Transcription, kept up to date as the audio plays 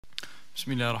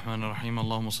بسم الله الرحمن الرحيم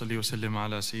اللهم صل وسلم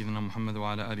على سيدنا محمد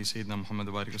وعلى آل سيدنا محمد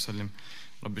وبارك وسلم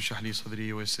رب اشرح لي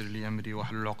صدري ويسر لي أمري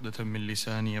واحلل عقدة من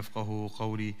لساني يفقهوا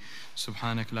قولي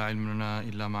سبحانك لا علم لنا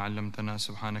إلا ما علمتنا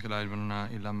سبحانك لا علم لنا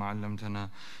إلا ما علمتنا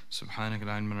سبحانك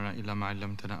لا علم لنا إلا ما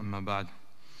علمتنا أما بعد.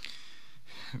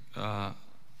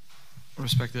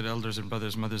 Respected elders and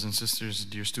brothers, mothers and sisters,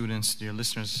 dear students, dear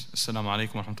listeners, Assalamu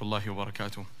alaikum wa rahmatullahi wa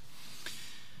barakatuh.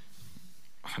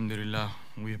 Alhamdulillah,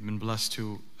 we have been blessed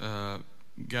to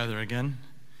gather again,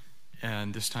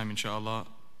 and this time inshallah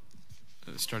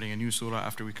starting a new surah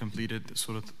after we completed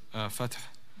Surah Fath.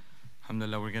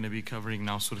 Alhamdulillah, we're going to be covering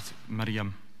now Surah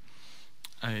Maryam.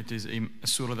 It is a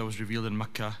surah that was revealed in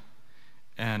Mecca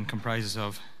and comprises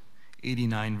of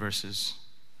 89 verses.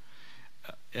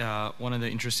 One of the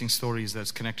interesting stories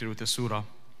that's connected with the surah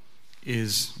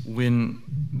is when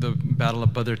the Battle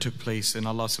of Badr took place and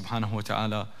Allah subhanahu wa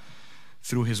ta'ala,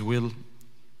 through His will,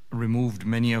 removed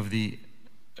many of the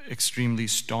extremely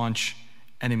staunch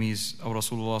enemies of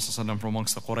Rasulullah sallallahu alaihi wasallam from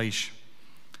amongst the Quraysh.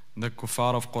 The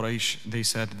kuffar of Quraysh, they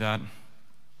said that,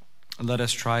 let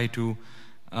us try to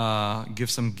give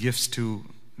some gifts to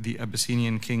the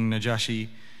Abyssinian king Najashi,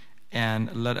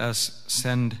 and let us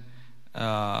send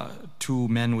 2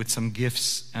 men with some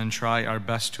gifts and try our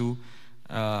best to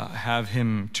have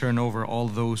him turn over all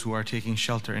those who are taking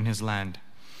shelter in his land,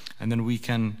 and then we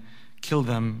can kill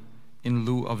them in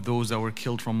lieu of those that were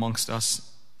killed from amongst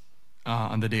us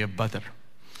on the day of Badr.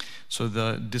 So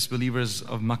the disbelievers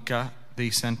of Mecca,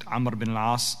 they sent Amr bin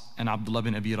al-As and Abdullah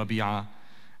bin Abi Rabi'a.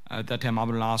 At that time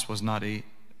Amr bin al-As was not a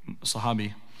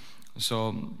Sahabi.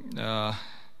 So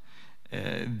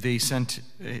they sent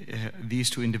these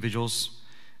 2 individuals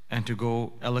and to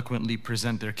go eloquently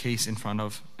present their case in front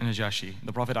of Najashi.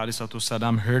 The Prophet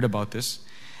ﷺ heard about this,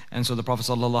 and so the Prophet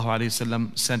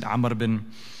ﷺ sent Amr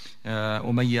bin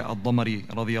Umayyah al-Damari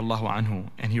radiyallahu anhu,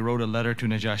 and he wrote a letter to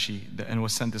Najashi, and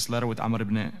was sent this letter with Amr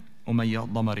ibn Umayyah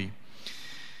al-Damari.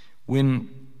 When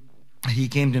he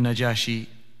came to Najashi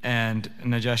and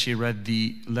Najashi read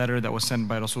the letter that was sent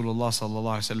by Rasulullah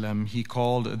sallallahu alaihi wasallam, he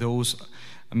called those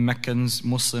Meccans,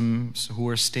 Muslims who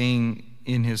were staying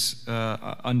in his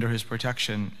under his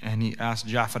protection, and he asked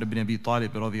Ja'far ibn Abi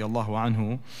Talib radiyallahu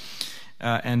anhu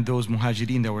and those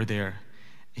Muhajirin that were there.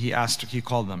 He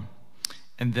called them.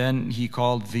 And then he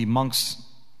called the monks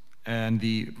and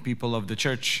the people of the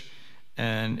church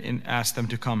and asked them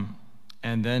to come.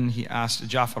 And then he asked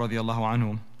Ja'far radiallahu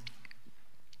anhu,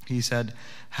 he said,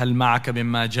 هَلْ مَعَكَ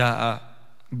مِمَّا جَاءَ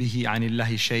بِهِ عَنِ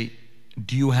اللَّهِ شَيْءٍ?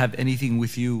 Do you have anything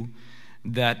with you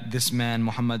that this man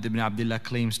Muhammad ibn Abdullah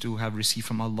claims to have received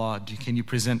from Allah? Can you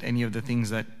present any of the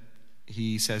things that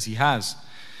he says he has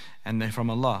and then from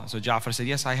Allah? So Ja'far said,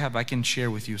 yes, I have. I can share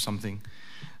with you something.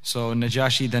 So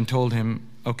Najashi then told him,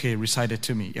 okay, recite it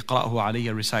to me. Iqra'hu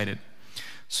alayya, recite it.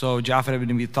 So Ja'far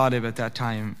ibn Abi Talib at that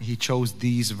time, he chose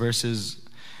these verses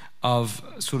of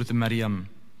Surah Maryam,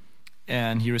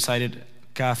 and he recited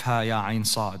Kaf ha ya ayn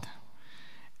sad.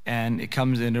 And it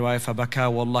comes in riwayah, فَبَكَى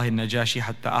وَاللَّهِ النَّجَاشِ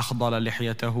حَتَّى أَخْضَلَ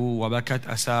لِحْيَتَهُ وَبَكَتْ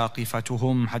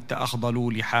أَسَاقِفَتُهُمْ حَتَّى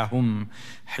أَخْضَلُوا لِحَاهُمْ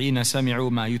حِينَ سَمِعُوا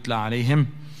مَا يُتْلَى عَلَيْهِمْ.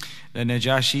 The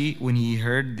Najashi, when he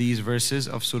heard these verses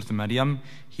of Surah Maryam,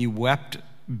 he wept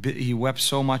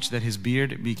so much that his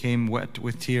beard became wet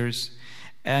with tears,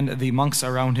 and the monks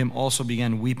around him also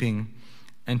began weeping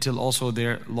until also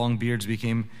their long beards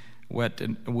became wet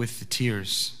with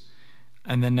tears.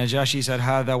 And then Najashi said,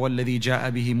 هَذَا وَالَّذِي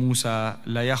جَاءَ بِهِ مُوسَى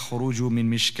لَيَخْرُجُ مِنْ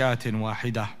مِشْكَاةٍ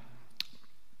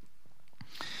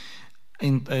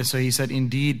وَاحِدَةٍ. So he said,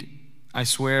 indeed, I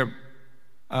swear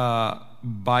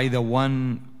by the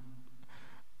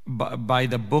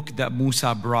book that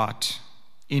Musa brought,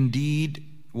 indeed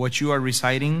what you are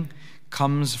reciting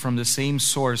comes from the same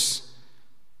source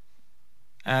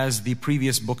as the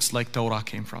previous books like Torah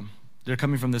came from. They're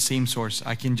coming from the same source.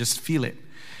 I can just feel it,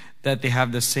 that they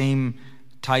have the same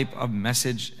type of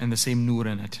message and the same nur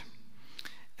in it.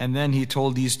 And then he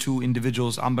told these 2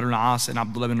 individuals, Amr ibn al-As and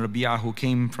Abdullah bin Rabi'a, who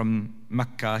came from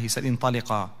Mecca, he said,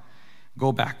 انطلقا,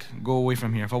 go back, go away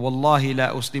from here. فَوَاللَّهِ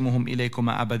لَا أُسْلِمُهُمْ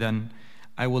إِلَيْكُمَا أَبَدًا.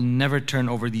 I will never turn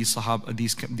over these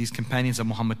companions of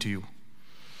Muhammad to you.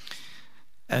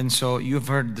 And so you've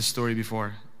heard this story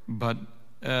before, but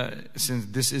since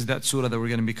this is that surah that we're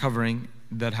going to be covering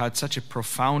that had such a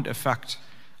profound effect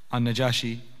on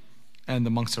Najashi and the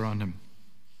monks around him.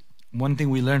 One thing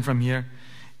we learn from here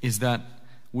is that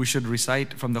we should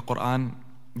recite from the Quran.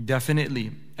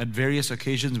 Definitely, at various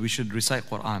occasions we should recite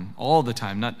Quran all the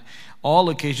time. Not all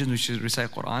occasions we should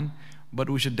recite Quran, but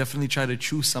we should definitely try to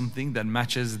choose something that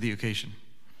matches the occasion.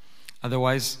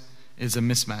 Otherwise, it's a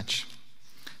mismatch.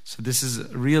 So this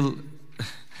is real,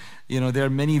 there are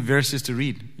many verses to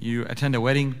read. You attend a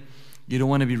wedding, you don't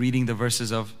want to be reading the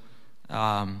verses of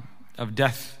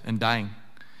death and dying.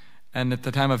 And at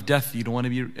the time of death, you don't want to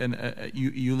be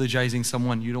eulogizing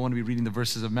someone. You don't want to be reading the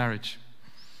verses of marriage.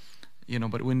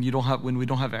 But when we don't have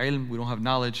ilm, we don't have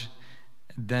knowledge,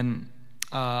 then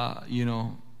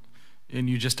and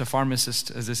you're just a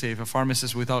pharmacist, as they say. If a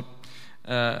pharmacist without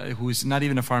who's not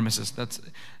even a pharmacist, that's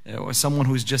someone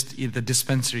who's just in the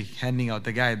dispensary handing out,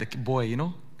 the boy,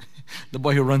 the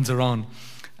boy who runs around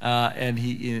and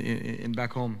he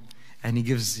back home. And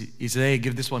he says, hey,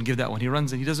 give this one, give that one. He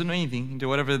runs and he doesn't know anything.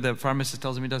 Whatever the pharmacist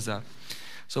tells him, he does that.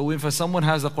 So if someone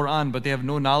has the Quran but they have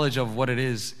no knowledge of what it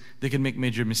is, they can make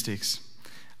major mistakes.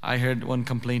 I heard one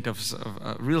complaint of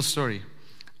a real story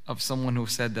of someone who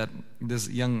said that this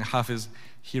young Hafiz,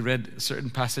 he read a certain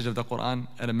passage of the Quran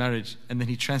at a marriage and then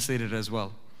he translated it as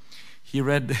well. He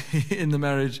read in the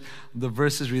marriage the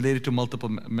verses related to multiple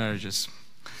marriages,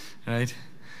 right?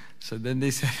 So then they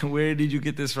said, where did you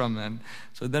get this from, man?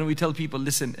 So then we tell people,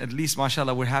 listen, at least,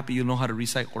 mashallah, we're happy you know how to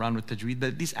recite Quran with tajweed,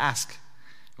 but at least ask.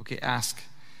 Okay, ask.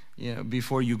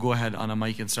 Before you go ahead on a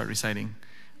mic and start reciting.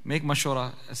 Make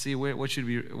mashura, see what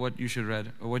you should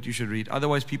read, or what you should read.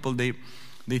 Otherwise, people, they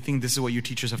think this is what your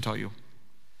teachers have taught you.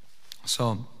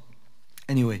 So,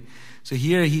 anyway, so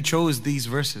here he chose these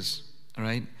verses, all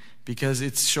right? Because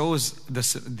it shows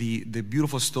the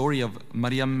beautiful story of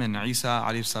Maryam and Isa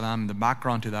alayhi salam, the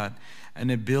background to that,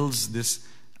 and it builds this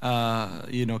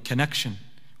connection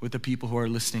with the people who are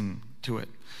listening to it.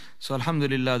 So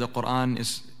alhamdulillah, the Quran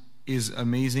is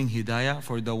amazing hidayah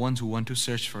for the ones who want to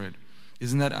search for it.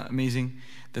 Isn't that amazing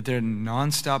that there are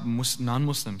non-stop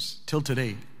non-Muslims till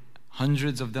today,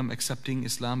 hundreds of them accepting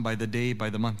Islam by the day, by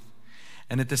the month,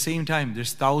 and at the same time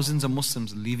there's thousands of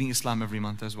Muslims leaving Islam every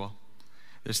month as well.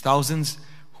 There's thousands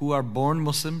who are born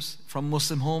Muslims from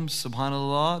Muslim homes,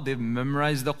 subhanAllah, they've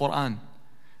memorized the Quran,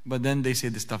 but then they say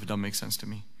this stuff don't make sense to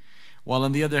me. While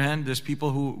on the other hand, there's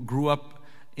people who grew up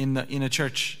in a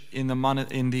church, in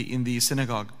the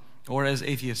synagogue, or as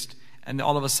atheists, and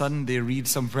all of a sudden they read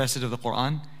some verses of the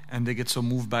Quran and they get so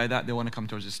moved by that they want to come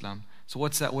towards Islam. So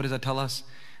what's that? What does that tell us?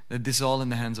 That this is all in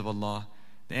the hands of Allah.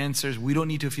 The answer is we don't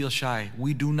need to feel shy.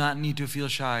 We do not need to feel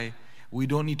shy. We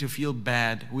don't need to feel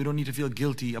bad. We don't need to feel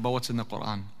guilty about what's in the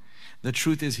Quran. The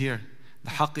truth is here.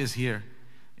 The haqq is here.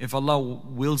 If Allah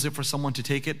wills it for someone to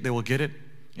take it, they will get it.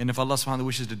 And if Allah subhanahu wa ta'ala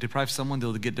wishes to deprive someone,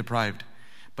 they'll get deprived.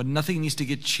 But nothing needs to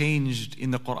get changed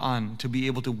in the Quran to be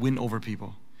able to win over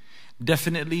people.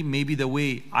 Definitely, maybe the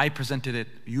way I presented it,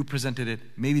 you presented it,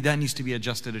 maybe that needs to be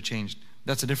adjusted or changed.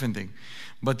 That's a different thing.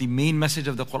 But the main message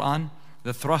of the Quran,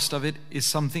 the thrust of it, is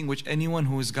something which anyone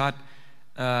who's got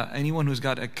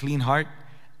a clean heart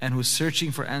and who's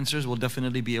searching for answers will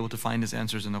definitely be able to find his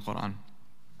answers in the Quran.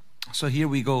 So here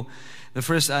we go. The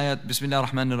first ayat, Bismillah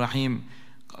ar-Rahman ar-Rahim.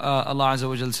 Allah Azza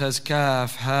wa Jal says,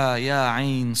 Kaf ha ya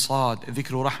ayn sad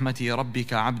dhikru rahmati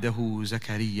rabbika abdahu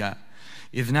Zakariya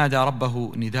idh nada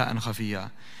rabbahu nida'an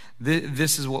khafiya.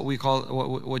 This is what we call,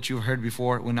 what you've heard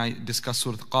before when I discussed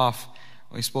Surah Qaf.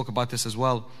 I spoke about this as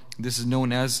well. This is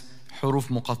known as huruf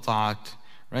muqatta'at,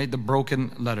 right? The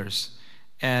broken letters.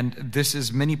 And this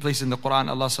is many places in the Quran,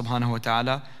 Allah subhanahu wa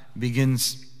ta'ala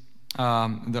begins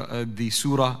the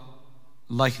surah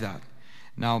like that.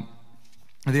 Now,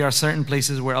 there are certain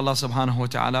places where Allah subhanahu wa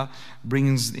ta'ala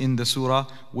brings in the surah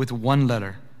with one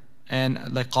letter,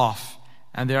 and like Qaf.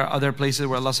 And there are other places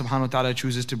where Allah subhanahu wa ta'ala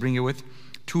chooses to bring it with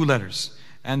two letters.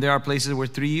 And there are places where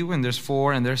three, and there's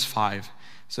four, and there's five.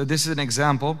 So this is an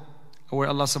example where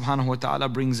Allah subhanahu wa ta'ala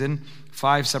brings in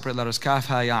 5 separate letters. Kaf,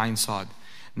 ha, ya, ayn, sad.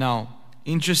 Now,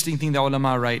 interesting thing the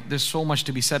ulama write, there's so much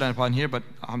to be said upon here, but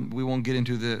we won't get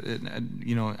into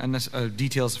the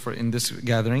details in this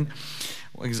gathering.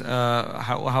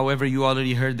 However, you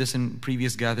already heard this in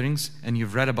previous gatherings, and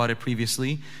you've read about it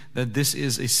previously, that this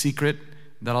is a secret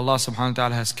that Allah subhanahu wa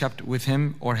ta'ala has kept with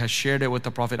him, or has shared it with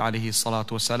the Prophet alayhi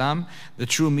salatu wasalam. The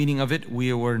true meaning of it,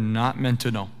 we were not meant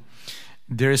to know.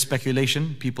 There is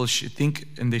speculation, people think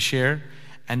and they share,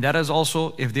 and that is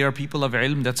also, if there are people of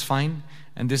ilm, that's fine.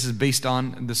 And this is based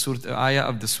on the ayah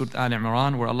of the Surah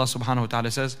Al-Imran, where Allah subhanahu wa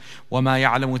ta'ala says, وَمَا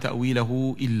يَعْلَمُ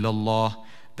تَأْوِيلَهُ إِلَّا اللَّهِ,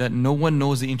 that no one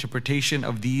knows the interpretation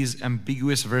of these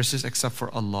ambiguous verses except for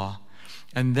Allah.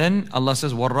 And then Allah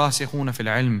says, وَالرَّاسِخُونَ فِي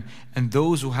الْعِلْمِ, and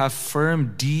those who have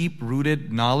firm,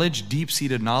 deep-rooted knowledge,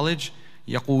 deep-seated knowledge,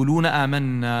 يَقُولُونَ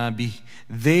آمَنَّا بِهِ,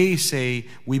 they say,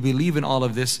 we believe in all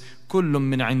of this, كُلٌّ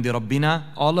مِّنْ عِنْدِ رَبِّنَا,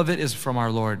 all of it is from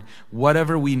our Lord.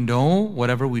 Whatever we know,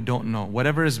 whatever we don't know,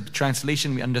 whatever is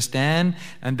translation we understand,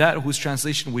 and that whose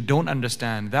translation we don't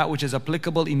understand, that which is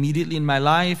applicable immediately in my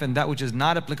life, and that which is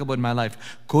not applicable in my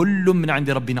life, كُلٌّ مِّنْ عِنْدِ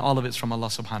رَبِّنَا, all of it's from Allah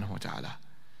subhanahu wa ta'ala.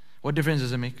 What difference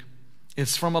does it make?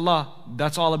 It's from Allah.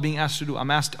 That's all I'm being asked to do.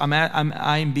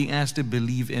 I'm being asked to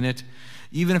believe in it,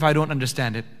 even if I don't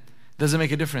understand it. Doesn't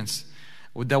make a difference.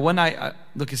 That when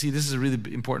look, you see, this is a really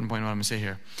important point what I'm going to say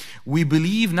here. We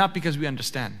believe not because we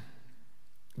understand.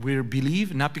 We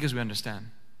believe not because we understand.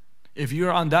 If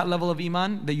you're on that level of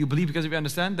iman that you believe because you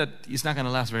understand, that it's not going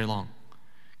to last very long.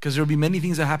 Because there will be many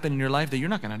things that happen in your life that you're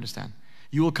not going to understand.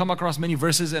 You will come across many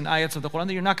verses and ayats of the Quran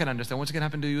that you're not going to understand. What's going to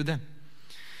happen to you then?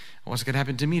 What's going to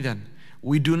happen to me then?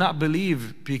 We do not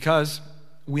believe because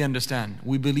we understand.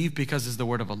 We believe because it's the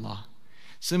word of Allah.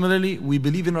 Similarly, we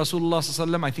believe in Rasulullah sallallahu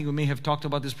alaihi wasallam. I think we may have talked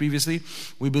about this previously.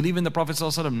 We believe in the Prophet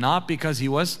sallallahu alaihi wasallam not because he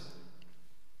was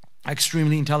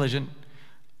extremely intelligent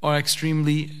or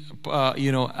extremely,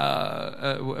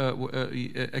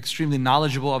 extremely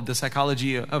knowledgeable of the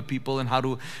psychology of people and how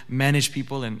to manage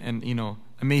people and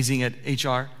amazing at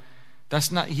HR.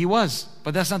 That's not, he was,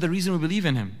 but that's not the reason we believe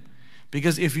in him.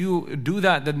 Because if you do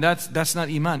that, then that's not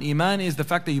iman. Iman is the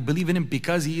fact that you believe in him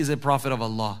because he is a prophet of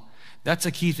Allah. That's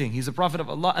a key thing. He's a prophet of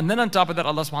Allah. And then on top of that,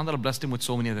 Allah subhanahu wa ta'ala blessed him with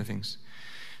so many other things.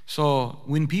 So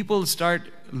when people start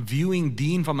viewing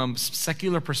deen from a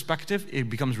secular perspective, it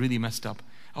becomes really messed up.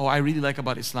 Oh, I really like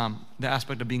about Islam the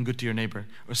aspect of being good to your neighbor,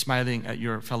 or smiling at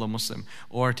your fellow Muslim,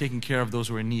 or taking care of those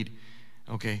who are in need.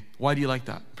 Okay, why do you like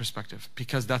that perspective?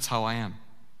 Because that's how I am.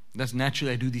 That's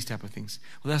naturally I do these type of things.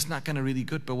 Well, that's not kind of really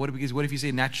good. But what if you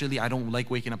say naturally I don't like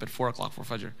waking up at 4 o'clock for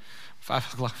Fajr,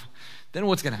 5 o'clock? Then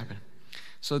what's going to happen?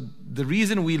 So the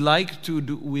reason we like to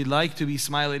be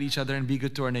smile at each other and be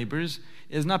good to our neighbors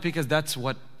is not because that's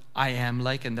what I am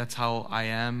like and that's how I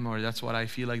am or that's what I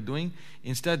feel like doing.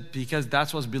 Instead, because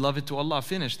that's what's beloved to Allah.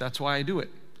 Finished. That's why I do it.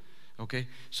 Okay?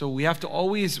 So we have to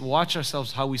always watch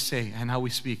ourselves how we say and how we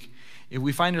speak. If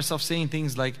we find ourselves saying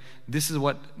things like, this is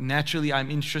what naturally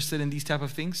I'm interested in these type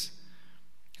of things,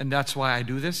 and that's why I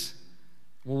do this,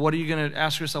 well, what are you going to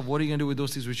ask yourself, what are you going to do with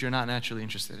those things which you're not naturally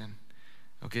interested in?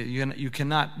 Okay,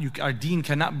 our deen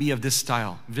cannot be of this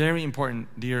style. Very important,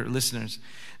 dear listeners,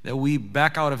 that we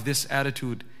back out of this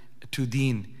attitude to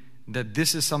deen, that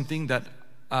this is something that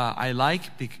I like,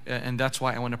 and that's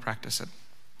why I want to practice it.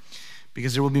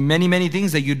 Because there will be many, many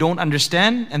things that you don't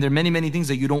understand, and there are many, many things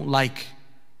that you don't like.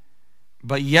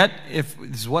 But yet, if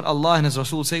this is what Allah and His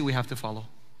Rasul say, we have to follow.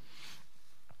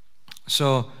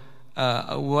 So,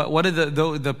 what are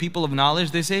the people of knowledge?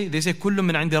 They say, كُلُّ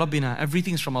مِنْ عِنْدِ رَبِّنَا.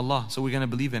 Everything's from Allah, so we're going to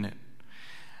believe in it.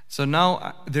 So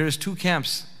now, there's two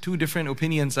camps, two different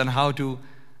opinions on how to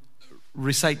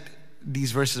recite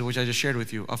these verses which I just shared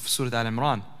with you of Surah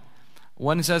Al-Imran.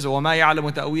 One says, وَمَا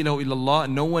يَعْلَمُ تَأْوِيلَهُ إِلَّا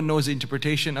اللَّهِ. No one knows the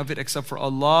interpretation of it except for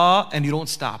Allah, and you don't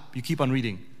stop. You keep on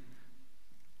reading.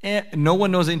 No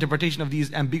one knows the interpretation of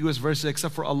these ambiguous verses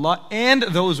except for Allah and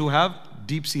those who have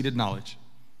deep-seated knowledge.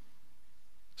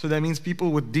 So that means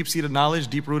people with deep-seated knowledge,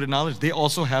 deep-rooted knowledge, they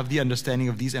also have the understanding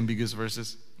of these ambiguous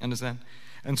verses. Understand?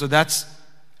 And so that's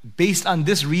based on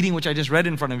this reading which I just read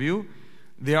in front of you.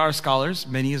 There are scholars,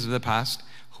 many of the past,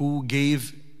 who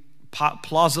gave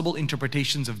plausible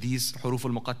interpretations of these huruf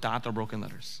al-muqatta'at or broken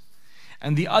letters.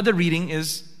 And the other reading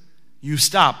is, you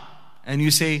stop and you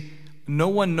say, no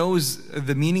one knows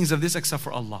the meanings of this except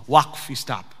for Allah. Waqf, you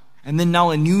stop. And then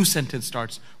now a new sentence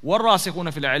starts.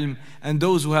 وَالرَّاسِخُونَ فِي الْعِلْمِ. And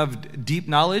those who have deep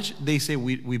knowledge, they say,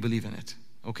 we believe in it.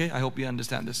 Okay, I hope you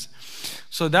understand this.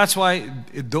 So that's why,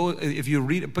 if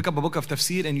you pick up a book of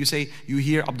tafsir and you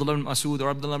hear Abdullah ibn Masud or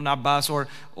Abdullah ibn Abbas or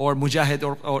Mujahid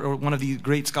or one of the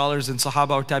great scholars in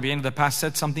Sahaba or Tabi'in of the past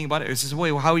said something about it, it says,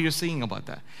 wait, how are you saying about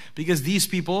that? Because these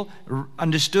people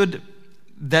understood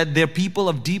that their people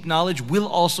of deep knowledge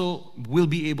will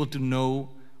be able to know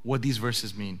what these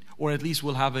verses mean, or at least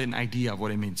will have an idea of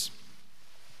what it means.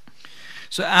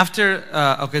 So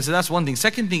okay, so that's one thing.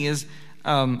 Second thing is,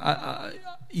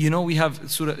 we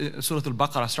have Surah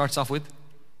Al-Baqarah starts off with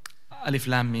Alif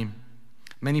Lam Mim.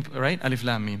 Right? Alif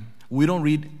Lam Mim. We don't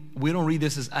read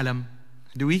this as Alam.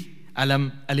 Do we?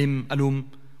 Alam, Alim,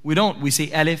 Alum. We don't. We say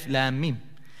Alif Lam Mim.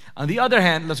 On the other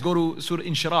hand, let's go to Surah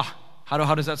Inshirah.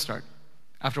 How does that start?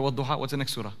 After Wadduha, what's the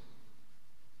next surah?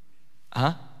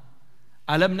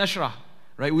 Alam Nashrah.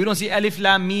 Right? We don't say Alif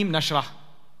Lam Mim Nashrah.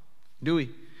 Do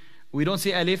we? We don't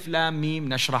say Alif Lam Mim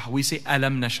Nashrah. We say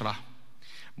Alam Nashrah.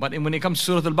 But when it comes to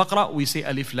Surah Al-Baqarah, we say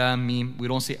Alif Lam Mim. We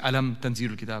don't say Alam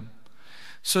Tanzilul Kitab.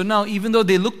 So now, even though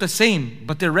they look the same,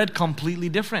 but they're read completely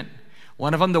different.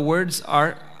 One of them, the words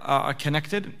are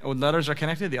connected, or letters are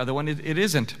connected. The other one, it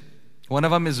isn't. One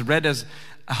of them is read as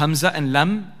Hamza and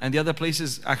Lam, and the other place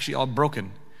is actually all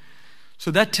broken.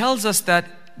 So that tells us that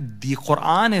the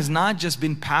Quran has not just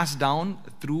been passed down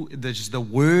through, just the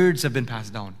words have been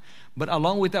passed down. But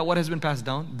along with that, what has been passed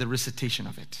down? The recitation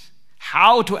of it.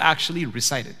 How to actually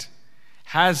recite it.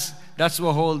 That's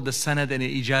what whole the sanad and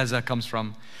ijaza comes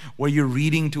from, where you're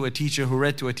reading to a teacher who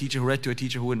read to a teacher who read to a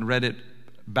teacher who read it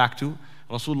back to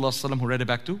Rasulullah sallam, who read it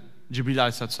back to Jibreel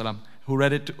alayhi salam,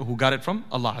 who got it from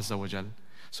Allah Azza wa Jal.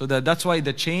 So that's why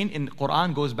the chain in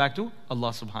Quran goes back to Allah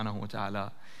subhanahu wa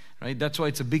ta'ala. Right? That's why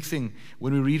it's a big thing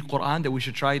when we read Quran that we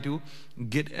should try to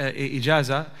get a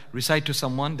ijaza, recite to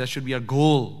someone. That should be our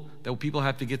goal, that people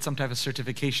have to get some type of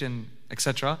certification,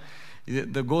 etc.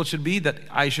 The goal should be that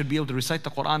I should be able to recite the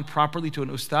Quran properly to an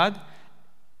ustad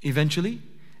eventually,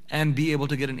 and be able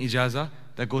to get an ijaza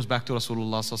that goes back to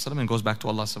Rasulullah sallallahu alaihi wasallam and goes back to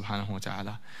Allah subhanahu wa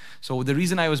ta'ala. So the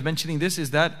reason I was mentioning this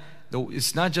is that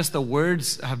it's not just the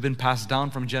words have been passed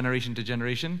down from generation to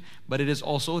generation, but it is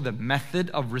also the method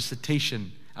of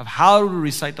recitation, of how to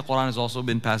recite the Quran, has also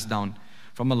been passed down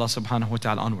from Allah subhanahu wa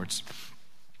ta'ala onwards.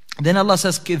 Then Allah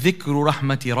says, ذِكْرُ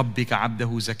رَحْمَةِ رَبِّكَ عَبْدَهُ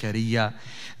زَكَرِيَّا.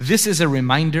 This is a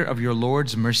reminder of your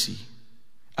Lord's mercy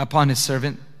upon His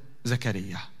servant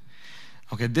Zakaria.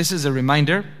 Okay, this is a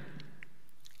reminder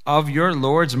of your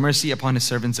Lord's mercy upon His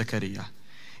servant Zakaria.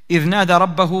 إِذْ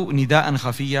نَادَى رَبَّهُ نِدَاءً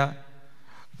خَفِيًّا.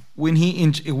 When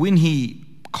he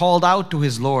called out to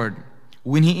his Lord,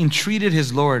 when he entreated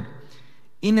his Lord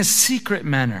in a secret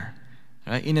manner,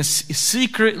 right?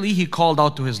 Secretly he called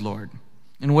out to his Lord.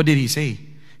 And what did he say?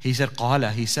 He said,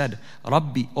 قَالَ, he said,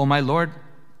 Rabbi, O my Lord,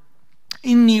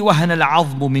 إِنِّي وَهَنَ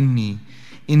الْعَظْمُ مِنِّي.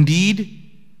 Indeed,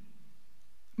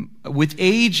 with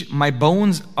age, my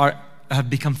bones have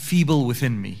become feeble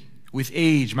within me. With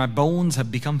age, my bones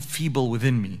have become feeble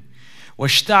within me.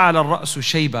 وَاشْتَعَلَ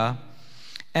الرَّأْسُ شَيْبًا.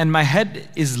 And my head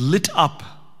is lit up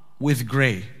with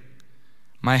gray.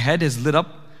 My head is lit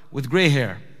up with gray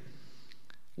hair.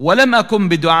 وَلَمْ أَكُمْ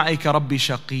بِدُعَائِكَ رَبِّ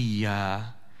شَقِيًّا.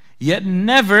 Yet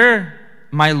never,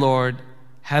 my Lord,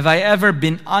 have I ever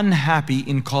been unhappy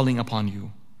in calling upon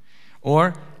you.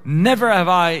 Or never have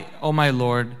I, O my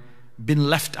Lord, been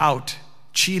left out,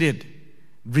 cheated,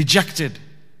 rejected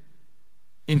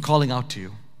in calling out to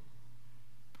you.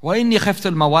 وَإِنِّي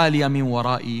خَفْتُ الْمَوَالِيَ مِنْ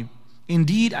وَرَائِي.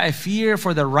 Indeed, I fear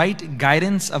for the right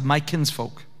guidance of my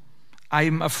kinsfolk. I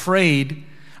am afraid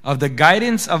of the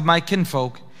guidance of my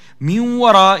kinfolk, مِنْ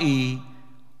وَرَائِي,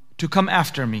 to come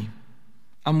after me.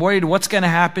 I'm worried what's going to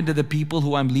happen to the people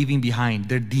who I'm leaving behind,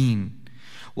 their deen.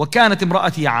 وَكَانَتْ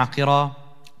امْرَأَتِي عَاقِرًا.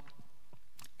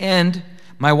 And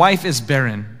my wife is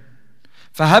barren.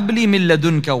 فَهَبْ لِي مِن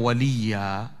لَدُنْكَ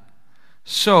وَلِيًّا.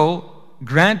 So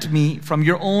grant me from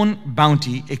your own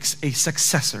bounty a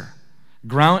successor.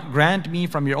 Grant me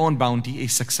from your own bounty a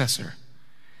successor.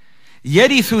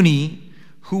 يَرِثُنِي,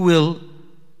 who will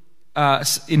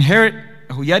inherit,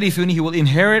 يَرِثُنِي, he will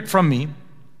inherit from me,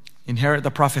 inherit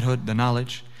the prophethood, the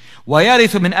knowledge.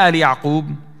 وَيَرِثُ مِنْ آلِ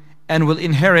يَعْقُوبَ, and will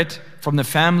inherit from the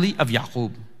family of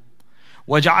Yaqub.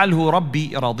 وَجَعَلْهُ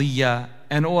رَبِّي رَضِيًّا.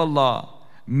 And O Allah,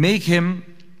 make him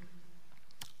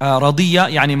رَضِيًّا,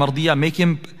 يعني مرضية, make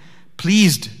him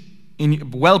pleased,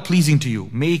 well pleasing to you.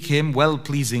 Make him well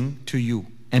pleasing to you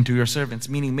and to your servants.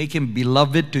 Meaning make him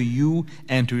beloved to you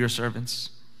and to your servants.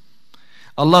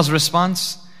 Allah's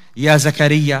response, Ya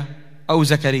Zakaria, O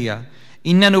Zakaria,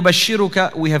 Inna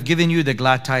nubashiruka, we have given you the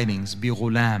glad tidings, bi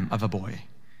ghulam, of a boy.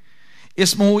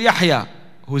 Ismuhu Yahya,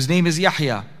 whose name is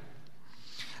Yahya.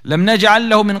 Lam naj'al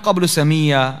lahu min qablu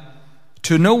samiyya.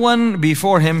 To no one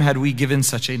before him had we given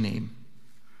such a name.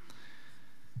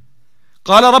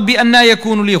 قال ربي أنى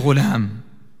يكون لي غلام.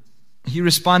 He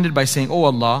responded by saying, Oh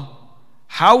Allah,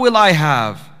 how shall I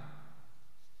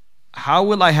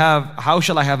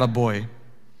have a boy?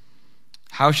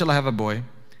 How shall I have a boy?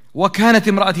 وكانت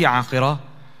امرأتي عاقرة,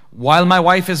 while my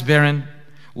wife is barren.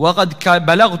 وقد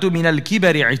بلغت من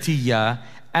الكبر عتيا,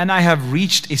 and I have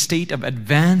reached a state of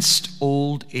advanced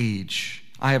old age.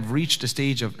 I have reached a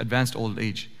stage of advanced old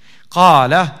age.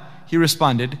 قال, he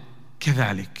responded,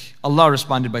 كذلك. Allah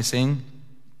responded by saying,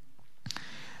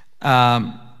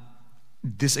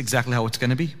 this is exactly how it's going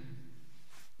to be.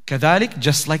 كذلك,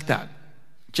 just like that.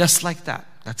 Just like that.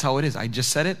 That's how it is. I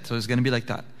just said it, so it's going to be like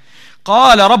that.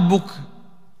 قال ربك,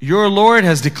 your Lord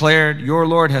has declared, your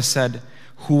Lord has said,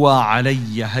 هو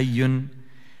علي هين.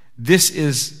 This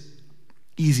is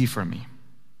easy for me.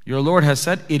 Your Lord has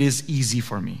said, it is easy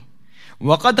for me.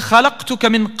 وقد خلقتك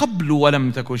من قبل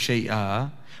ولم تك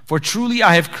شيئا. For truly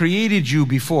I have created you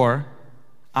before.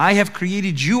 I have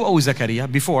created you, O Zakaria,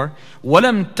 before.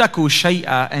 وَلَمْ تَكُ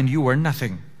شَيْئًا, and you were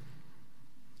nothing.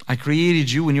 I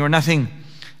created you and you are nothing.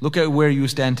 Look at where you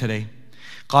stand today.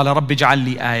 قَالَ رَبِّ اجْعَلْ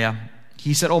لِي آيَةً.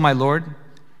 He said, Oh my Lord,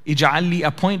 اجْعَلْ لِي,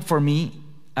 appoint for me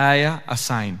آية, a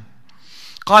sign.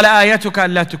 قَالَ آيَتُكَ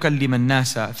أَلَّا تُكَلِّمَ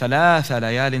النَّاسَ ثَلَاثَ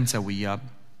لَيَالٍ سَوِيًّا.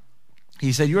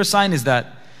 He said, your sign is that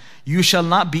you shall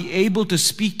not be able to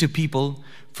speak to people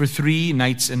for 3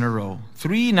 nights in a row.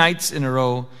 3 nights in a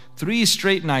row, 3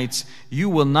 straight nights, you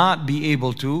will not be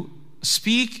able to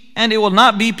speak, and it will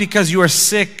not be because you are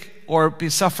sick or be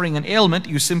suffering an ailment.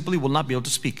 You simply will not be able to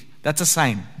speak. That's a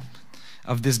sign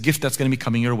of this gift that's going to be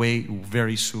coming your way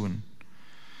very soon.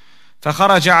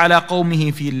 فَخَرَجَ عَلَى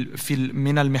قَوْمِهِ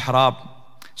مِنَ الْمِحْرَابِ.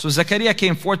 So Zakaria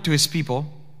came forth to his people,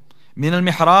 min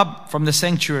al-mihrab, from the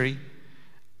sanctuary,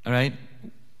 all right?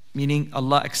 Meaning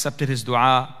Allah accepted his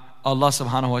dua. Allah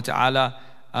subhanahu wa ta'ala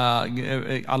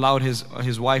allowed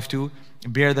his wife to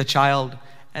bear the child.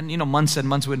 And months and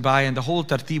months went by, and the whole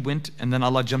tartib went, and then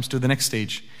Allah jumps to the next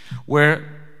stage, where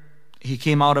he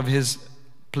came out of his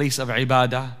place of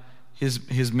ibadah, his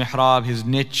mihrab, his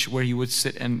niche, where he would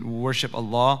sit and worship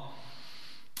Allah,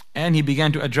 and he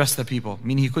began to address the people.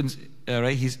 Meaning he couldn't,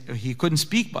 he couldn't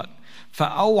speak, but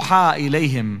فَأَوْحَى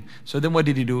إِلَيْهِمْ. So then what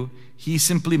did he do? He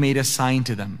simply made a sign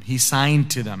to them. He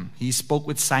signed to them. He spoke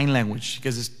with sign language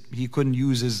because he couldn't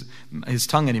use his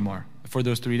tongue anymore for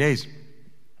those 3 days.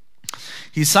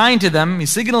 He signed to them, he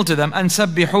signaled to them, and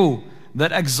sabbihu,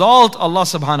 that exalt Allah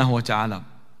subhanahu wa ta'ala.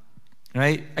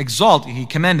 Right? Exalt, he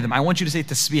commanded them. I want you to say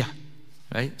tasbih.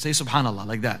 Right? Say subhanallah,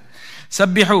 like that.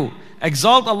 Sabbihu,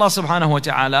 exalt Allah subhanahu wa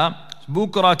ta'ala,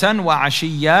 bukratan wa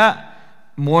ashiyya,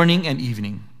 morning and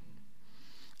evening.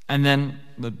 And then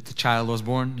the child was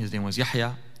born, his name was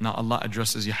Yahya. Now Allah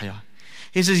addresses Yahya.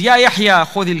 He says, Ya Yahya,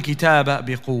 khudil kitaba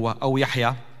biquwa, O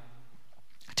Yahya,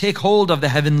 take hold of the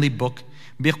heavenly book,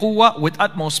 biquwa, with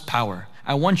utmost power.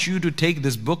 I want you to take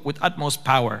this book with utmost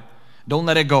power. Don't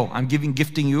let it go. I'm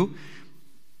gifting you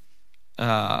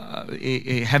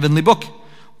a heavenly book.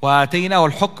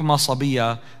 وَآتَيْنَاهُ الْحُكْمَ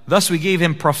صَبِيًّا. Thus we gave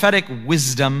him prophetic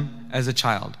wisdom as a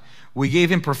child. We gave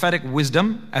him prophetic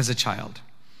wisdom as a child.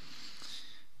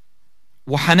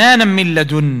 وَحَنَانًا مِنْ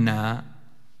لَدُنَّا.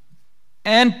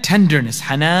 And tenderness.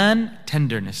 Hanan,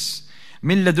 tenderness.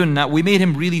 مِنْ لَدُنَّا. We made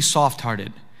him really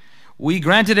soft-hearted. We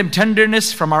granted him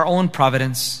tenderness from our own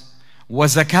providence.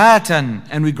 وَزَكَاةً.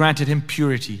 And we granted him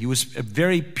purity. He was a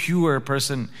very pure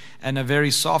person and a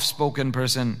very soft-spoken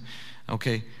person.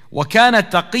 Okay. وَكَانَ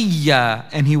تَقِيًّا.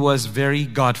 And he was very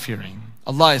God-fearing.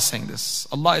 Allah is saying this.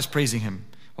 Allah is praising him.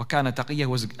 وَكَانَ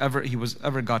تَقِيًّا. He was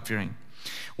ever God-fearing.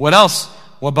 What else?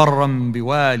 وَبَرًّا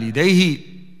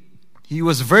بِوَالِدَيْهِ. He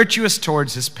was virtuous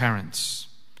towards his parents.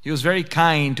 He was very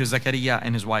kind to Zakaria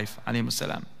and his wife, alayhi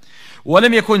salam.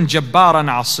 وَلَمْ يَكُنْ جَبَّارًا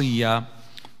عَصِيًّا.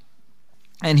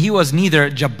 And he was neither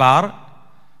jabbar,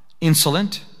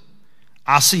 insolent,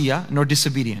 asiya, nor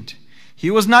disobedient.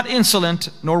 He was not insolent,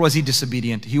 nor was he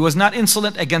disobedient. He was not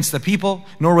insolent against the people,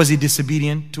 nor was he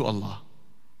disobedient to Allah.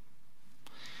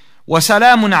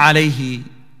 وَسَلَامٌ عَلَيْهِ.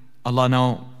 Allah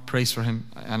now prays for him,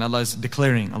 and Allah is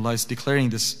declaring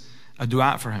this a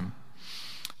dua for him.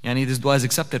 Yani this dua is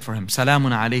accepted for him.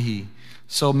 Salamun alayhi.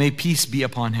 So may peace be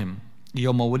upon him.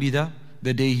 Yawma wulida,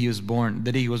 the day he was born.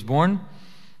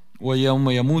 Wa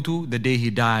yawma yamutu, the day he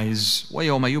dies. Wa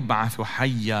yawma yub'athu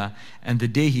hayya, and the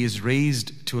day he is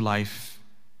raised to life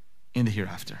in the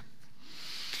hereafter.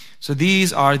 So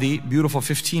these are the beautiful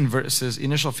 15 verses,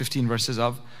 initial 15 verses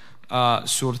of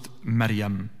Surah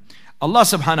Maryam. Allah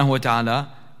subhanahu wa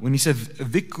ta'ala, when he said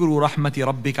ذِكْرُ رَحْمَةِ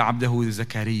رَبِّكَ عَبْدَهُ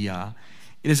زَكَرِيَّا,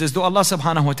 it is as though Allah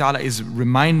subhanahu wa ta'ala is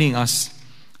reminding us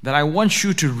that I want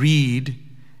you to read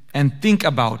and think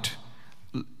about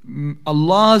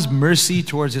Allah's mercy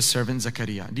towards his servant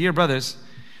Zakaria. Dear brothers,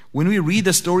 when we read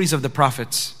the stories of the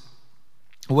prophets,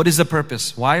 what is the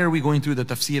purpose? Why are we going through the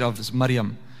tafsir of this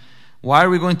Maryam? Why are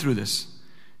we going through this?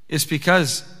 It's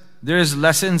because there's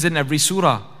lessons in every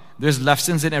surah. There's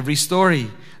lessons in every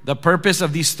story. The purpose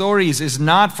of these stories is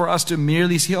not for us to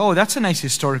merely see, oh, that's a nice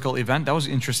historical event. That was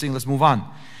interesting. Let's move on.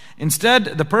 Instead,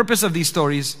 the purpose of these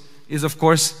stories is, of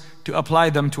course, to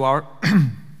apply them to our,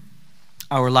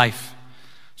 our life.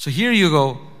 So here you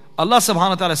go. Allah subhanahu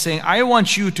wa ta'ala is saying, I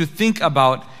want you to think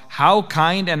about how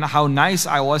kind and how nice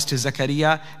I was to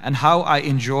Zakaria and how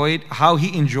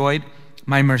he enjoyed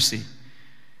my mercy.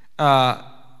 The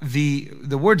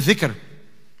word dhikr,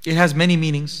 it has many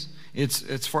meanings.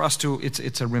 It's for us to,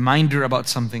 it's a reminder about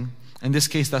something. In this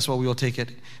case, that's what we will take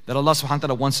it. That Allah subhanahu wa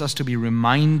ta'ala wants us to be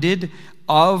reminded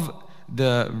of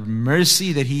the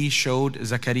mercy that He showed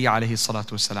Zakaria alayhi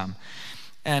salatu wasalam.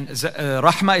 And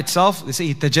Rahmah itself, they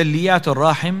say, تَجَلِّيَاتُ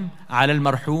الرَّاحِمْ عَلَى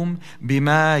الْمَرْحُومِ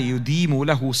بِمَا يُدِيمُ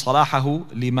لَهُ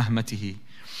صَلَاحَهُ لِمَهْمَتِهِ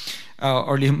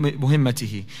or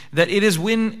لِمُهِمَّتِهِ. That it is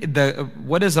when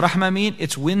what does Rahmah mean?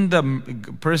 It's when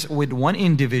with one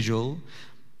individual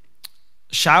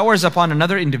showers upon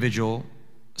another individual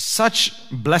such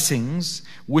blessings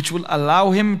which will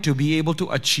allow him to be able to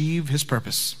achieve his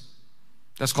purpose.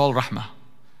 That's called rahmah,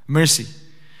 mercy.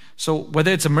 So whether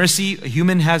it's a mercy a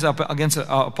human has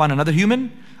upon another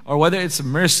human, or whether it's a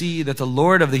mercy that the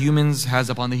Lord of the humans has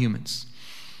upon the humans,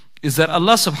 is that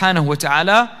Allah subhanahu wa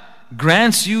ta'ala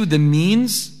grants you the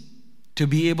means to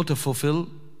be able to fulfill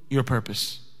your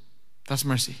purpose. That's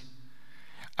mercy.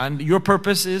 And your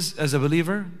purpose is, as a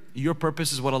believer, your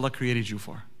purpose is what Allah created you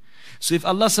for. So if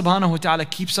Allah subhanahu wa ta'ala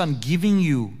keeps on giving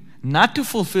you, not to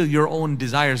fulfill your own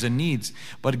desires and needs,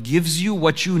 but gives you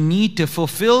what you need to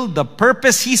fulfill the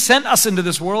purpose He sent us into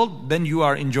this world, then you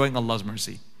are enjoying Allah's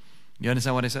mercy. You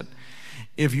understand what I said?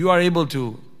 If you are able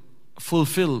to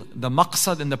fulfill the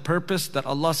maqsad and the purpose that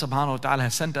Allah subhanahu wa ta'ala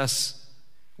has sent us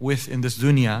with in this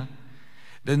dunya,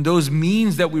 then those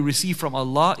means that we receive from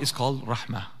Allah is called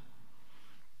rahmah.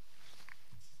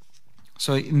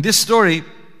 So in this story,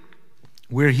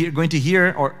 we're going to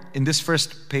hear, or in this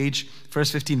first page,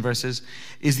 first 15 verses,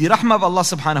 is the rahmah of Allah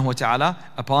subhanahu wa ta'ala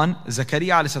upon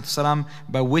Zakaria alayhi salam,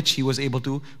 by which he was able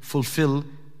to fulfill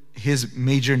his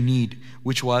major need,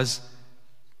 which was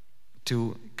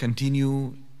to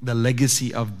continue the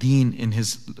legacy of deen in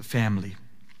his family.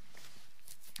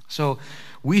 So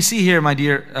we see here, my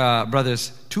dear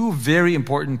brothers, two very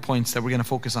important points that we're going to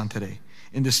focus on today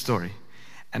in this story.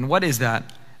 And what is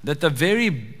that? That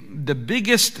the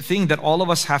biggest thing that all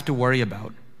of us have to worry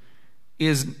about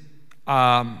is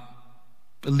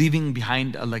leaving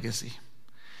behind a legacy.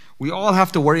 We all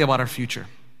have to worry about our future.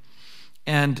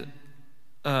 And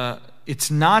it's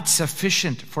not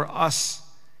sufficient for us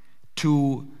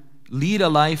to lead a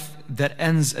life that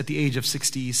ends at the age of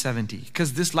 60, 70,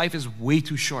 because this life is way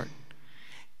too short.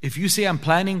 If you say, I'm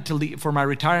planning to leave for my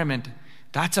retirement,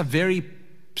 that's a very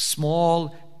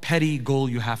small, petty goal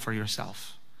you have for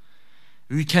yourself.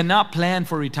 You cannot plan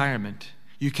for retirement.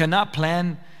 You cannot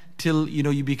plan till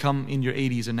you become in your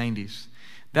 80s or 90s.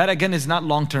 That again is not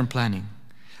long-term planning.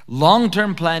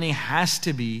 Long-term planning has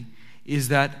to be is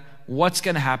that what's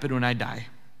going to happen when I die?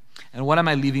 And what am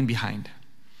I leaving behind?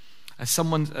 As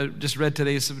someone just read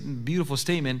today, it's a beautiful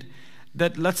statement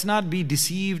that let's not be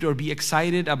deceived or be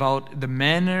excited about the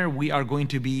manner we are going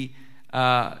to be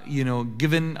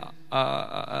given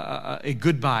a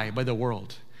goodbye by the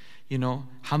world.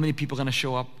 How many people are going to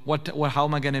show up? How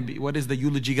am I going to be? What is the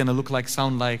eulogy going to look like,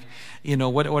 sound like?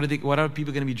 What are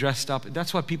people going to be dressed up?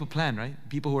 That's what people plan, right?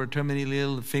 People who are terminally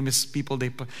ill, famous people, they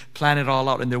plan it all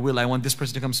out in their will. I want this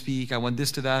person to come speak. I want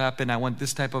this to that happen. I want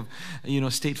this type of,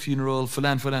 state funeral,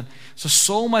 fulan.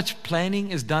 So much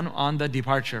planning is done on the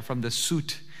departure, from the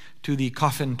suit to the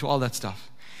coffin to all that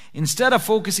stuff. Instead of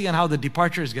focusing on how the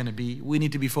departure is going to be, we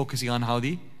need to be focusing on how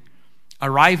the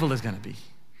arrival is going to be.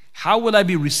 How will I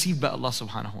be received by Allah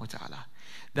subhanahu wa ta'ala?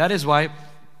 That is why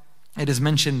it is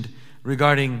mentioned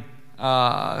regarding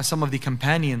some of the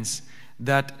companions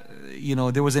that,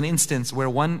 there was an instance where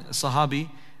one Sahabi,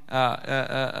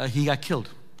 he got killed.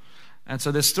 And so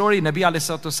the story, Nabi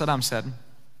alayhi salam said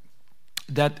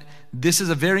that this is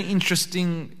a very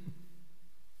interesting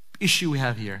issue we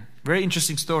have here. Very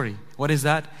interesting story. What is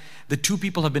that? The two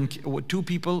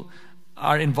people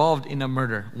are involved in a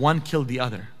murder. One killed the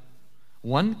other.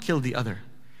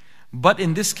 But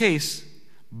in this case,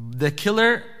 the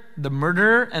killer, the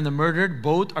murderer, and the murdered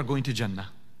both are going to Jannah.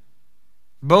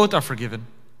 Both are forgiven.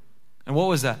 And what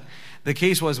was that? The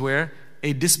case was where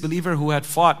a disbeliever who had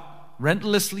fought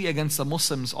relentlessly against the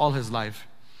Muslims all his life,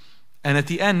 and at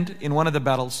the end, in one of the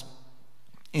battles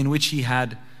in which he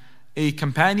had a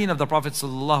companion of the Prophet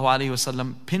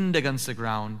ﷺ pinned against the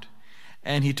ground,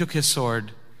 and he took his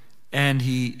sword and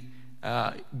he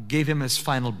gave him his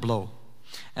final blow.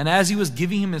 And as he was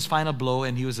giving him his final blow,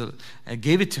 and he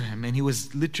gave it to him, and he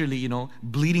was literally,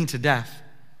 bleeding to death.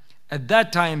 At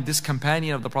that time, this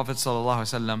companion of the Prophet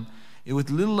ﷺ, with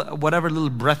whatever little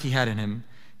breath he had in him,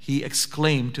 he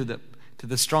exclaimed to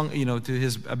the strong, to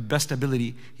his best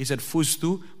ability, he said,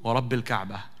 "Fuztu wa Rabbil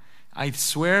Kaaba." I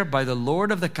swear by the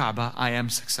Lord of the Kaaba, I am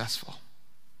successful.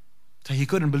 So he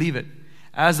couldn't believe it.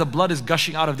 As the blood is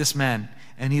gushing out of this man,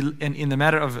 and in the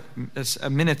matter of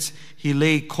minutes, he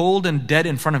lay cold and dead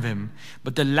in front of him.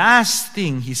 But the last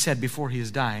thing he said before he is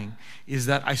dying is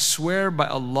that, I swear by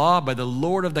Allah, by the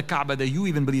Lord of the Kaaba, that you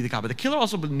even believe the Kaaba. The killer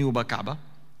also knew about Kaaba.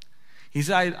 He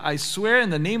said, I swear in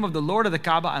the name of the Lord of the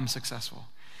Kaaba, I'm successful.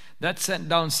 That sent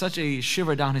down such a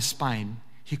shiver down his spine.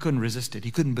 He couldn't resist it. He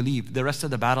couldn't believe. The rest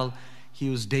of the battle, he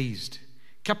was dazed.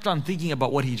 Kept on thinking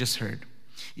about what he just heard.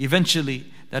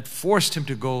 Eventually, that forced him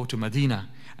to go to Medina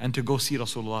and to go see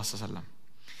Rasulullah sallallahu alaihi wasallam.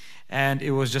 And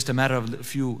it was just a matter of a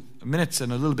few minutes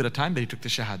and a little bit of time that he took the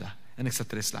Shahada and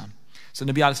accepted Islam. So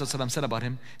Nabi alayhi salam said about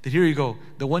him that, here you go,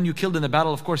 the one you killed in the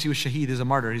battle, of course he was shaheed, he's a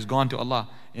martyr, he's gone to Allah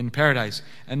in paradise.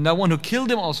 And the one who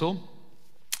killed him also,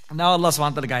 now Allah subhanahu wa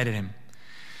ta'ala guided him.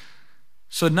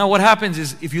 So now what happens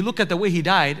is, if you look at the way he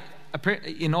died,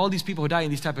 in all these people who die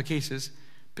in these type of cases,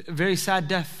 very sad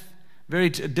death, very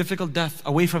difficult death,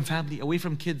 away from family, away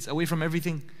from kids, away from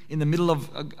everything, in the middle of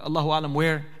Allahu Alam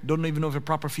where, don't even know if a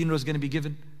proper funeral is going to be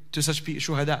given to such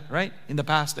shuhada, right? In the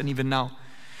past and even now.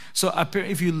 So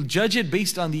if you judge it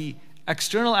based on the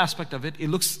external aspect of it, it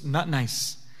looks not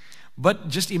nice. But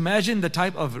just imagine the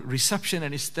type of reception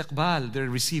and istiqbal they're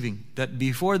receiving, that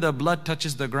before the blood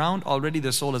touches the ground, already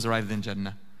the soul has arrived in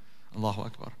Jannah. Allahu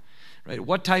Akbar. Right?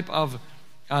 What type of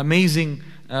amazing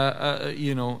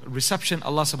reception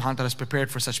Allah subhanahu wa ta'ala has prepared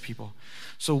for such people.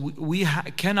 So we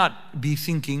cannot be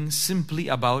thinking simply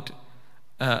about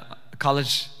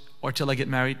college, or till I get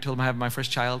married, till I have my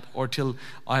first child, or till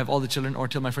I have all the children, or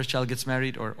till my first child gets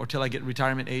married, or till I get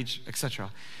retirement age,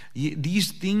 etc.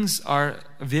 These things are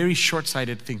very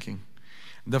short-sighted thinking.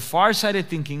 The far-sighted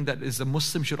thinking that a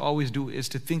Muslim should always do is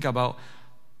to think about,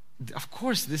 of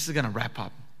course this is going to wrap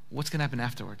up. What's going to happen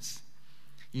afterwards?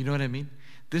 You know what I mean?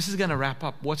 This is going to wrap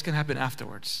up. What's going to happen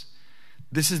afterwards?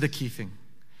 This is the key thing.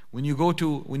 When you go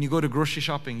to grocery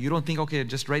shopping, you don't think, okay,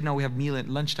 just right now we have meal and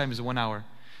lunchtime is 1 hour.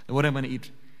 What am I going to eat?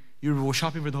 You're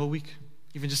shopping for the whole week.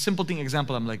 Even just simple thing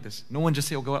example, I'm like this. No one just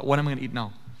say, okay, what am I going to eat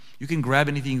now? You can grab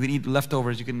anything. You can eat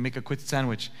leftovers. You can make a quick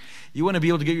sandwich. You want to be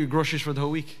able to get your groceries for the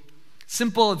whole week.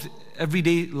 Simple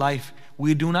everyday life.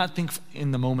 We do not think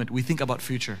in the moment. We think about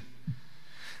future.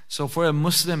 So for a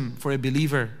Muslim, for a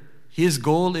believer, his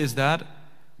goal is that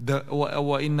the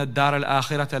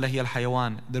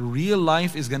real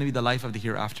life is going to be the life of the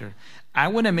hereafter. I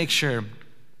want to make sure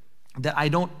that I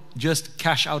don't just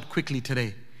cash out quickly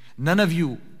today. None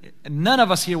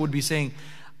of us here would be saying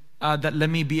that let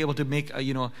me be able to make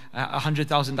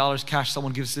 $100,000 cash,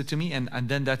 someone gives it to me, and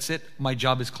then that's it, my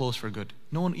job is closed for good.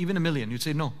 No one, even $1 million, you'd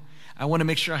say no. I want to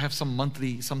make sure I have some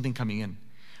monthly something coming in.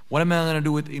 What am I going to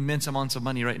do with immense amounts of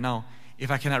money right now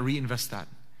if I cannot reinvest that?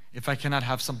 If I cannot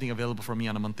have something available for me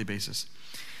on a monthly basis?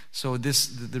 So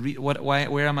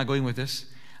where am I going with this?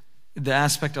 The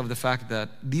aspect of the fact that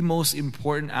the most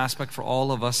important aspect for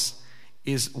all of us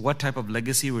is what type of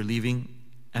legacy we're leaving,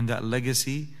 and that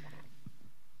legacy,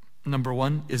 number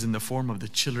one, is in the form of the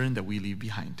children that we leave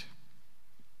behind.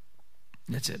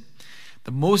 That's it.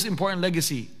 The most important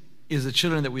legacy is the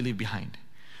children that we leave behind.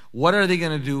 What are they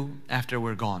going to do after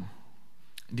we're gone?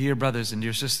 Dear brothers and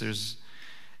dear sisters,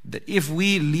 that if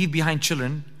we leave behind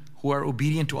children who are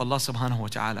obedient to Allah subhanahu wa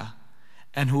ta'ala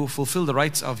and who fulfill the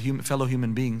rights of fellow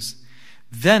human beings,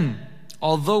 then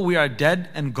although we are dead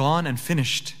and gone and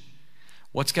finished,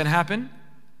 what's going to happen?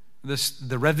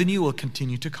 The revenue will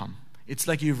continue to come. It's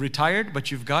like you've retired,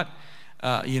 but you've got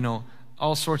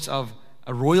all sorts of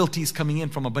royalties coming in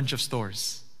from a bunch of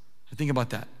stores. Think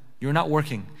about that. You're not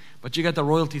working, but you got the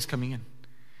royalties coming in.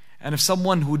 And if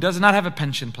someone who does not have a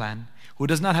pension plan, who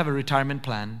does not have a retirement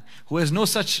plan, who has no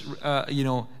such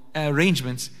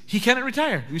arrangements, he cannot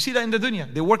retire. You see that in the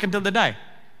dunya. They work until they die.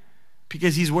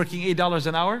 Because he's working $8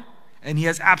 an hour and he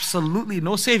has absolutely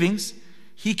no savings,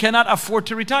 he cannot afford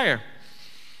to retire.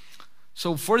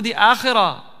 So for the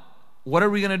akhirah, what are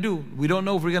we going to do? We don't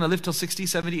know if we're going to live till 60,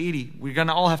 70, 80. We're going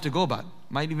to all have to go back.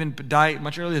 Might even die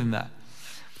much earlier than that.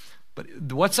 But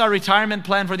what's our retirement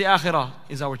plan for the akhirah?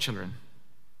 Is our children.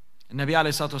 Nabi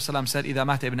alayhi salatu wasalam said, إِذَا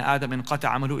مَاتَ إِبْنَ آدَمٍ انْقَطَعَ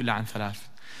عَمَلُهُ إِلَّا عَنْ ثَلَاثٍ.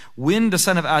 When the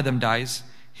son of Adam dies,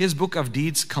 his book of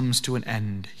deeds comes to an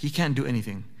end. He can't do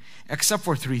anything except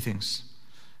for 3 things.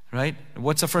 Right?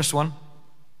 What's the first one?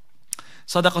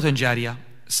 Sadaqatun jariyah.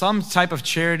 Some type of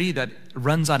charity that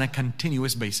runs on a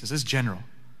continuous basis. It's general.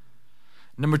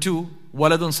 Number 2,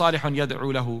 waladun salihun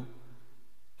yad'u lahu.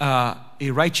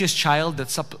 A righteous child that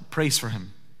prays for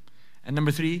him. And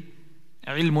number 3,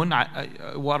 ilmun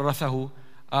warathahu.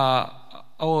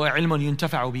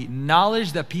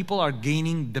 Knowledge that people are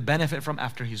gaining the benefit from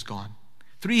after he's gone.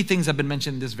 3 things have been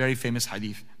mentioned in this very famous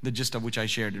hadith, the gist of which I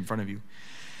shared in front of you.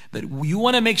 That you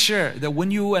want to make sure that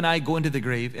when you and I go into the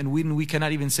grave, and when we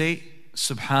cannot even say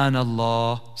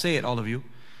Subhanallah, say it all of you,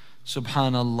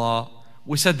 Subhanallah.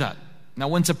 We said that. Now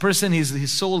once a person,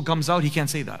 his soul comes out, he can't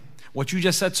say that. What you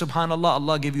just said, Subhanallah,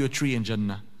 Allah gave you a tree in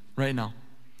Jannah right now.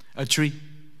 A tree,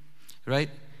 right?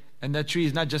 And that tree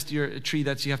is not just your tree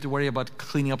that you have to worry about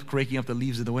cleaning up, raking up the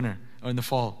leaves in the winter or in the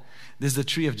fall. This is the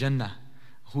tree of Jannah,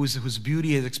 whose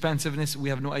beauty, his expansiveness, we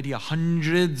have no idea.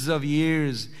 Hundreds of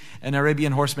years an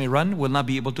Arabian horse may run, will not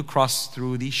be able to cross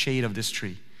through the shade of this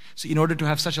tree. So in order to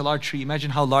have such a large tree,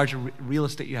 imagine how large real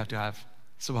estate you have to have.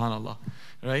 Subhanallah.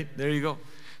 Right? There you go.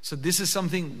 So this is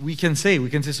something we can say. We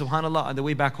can say Subhanallah on the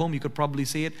way back home. You could probably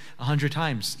say it 100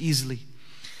 times easily.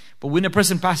 But when a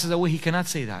person passes away, he cannot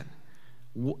say that.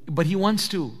 But he wants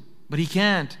to, but he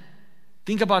can't.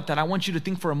 Think about that. I want you to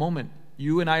think for a moment.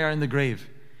 You and I are in the grave.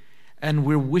 And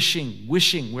we're wishing,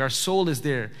 where our soul is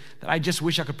there, that I just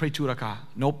wish I could pray 2 rak'ah.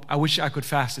 Nope, I wish I could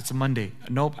fast, it's a Monday.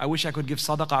 Nope, I wish I could give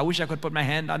sadaqah. I wish I could put my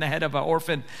hand on the head of an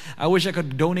orphan. I wish I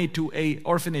could donate to a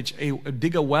orphanage,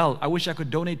 dig a well. I wish I could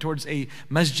donate towards a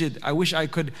masjid. I wish I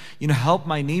could, help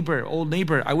my neighbor, old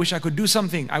neighbor. I wish I could do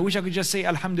something. I wish I could just say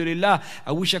Alhamdulillah.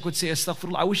 I wish I could say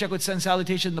Astaghfirullah. I wish I could send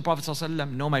salutation to the Prophet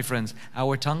ﷺ. No, my friends,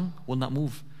 our tongue will not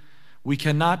move. We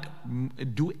cannot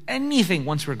do anything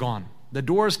once we're gone. The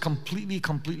door is completely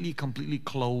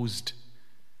closed.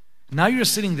 Now you're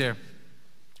sitting there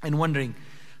and wondering,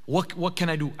 what can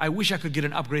I do? I wish I could get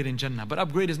an upgrade in Jannah, but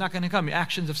upgrade is not going to come. Your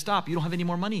actions have stopped. You don't have any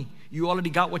more money. You already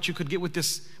got what you could get with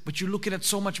this, but you're looking at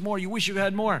so much more. You wish you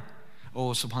had more.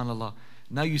 Oh, subhanAllah.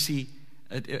 Now you see,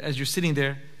 as you're sitting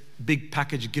there, big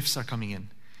package gifts are coming in.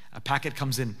 A packet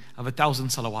comes in of 1,000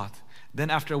 salawat. Then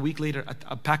after a week later,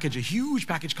 a huge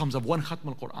package comes of 1 khatm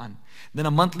al-Quran. Then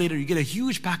a month later, you get a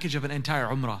huge package of an entire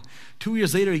umrah. 2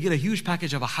 years later, you get a huge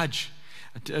package of a hajj.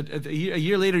 A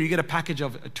year later, you get a package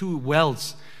of 2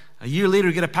 wells. A year later,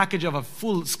 you get a package of a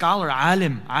full scholar,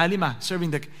 alima,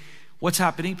 serving the... What's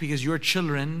happening? Because your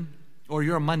children or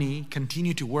your money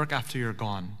continue to work after you're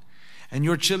gone. And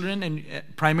your children, and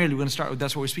primarily, we're going to start with,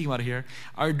 that's what we're speaking about here,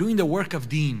 are doing the work of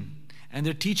deen. And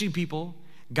they're teaching people,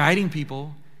 guiding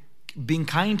people, being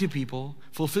kind to people,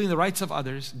 fulfilling the rights of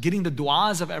others, getting the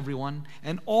du'as of everyone,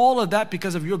 and all of that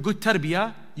because of your good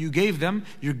tarbiyah you gave them.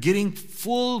 You're getting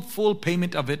full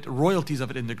payment of it, royalties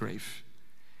of it in the grave.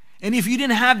 And if you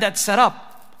didn't have that set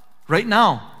up right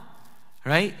now,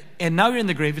 right, and now you're in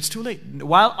the grave, it's too late.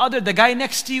 While the guy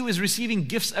next to you is receiving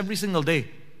gifts every single day.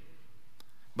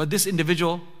 But this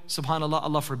individual, subhanAllah,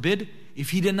 Allah forbid, if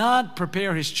he did not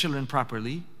prepare his children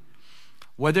properly,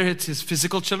 whether it's his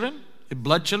physical children,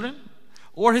 blood children,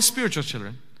 or his spiritual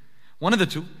children, one of the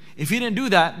two. If he didn't do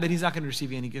that, then he's not going to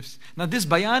receive any gifts. Now this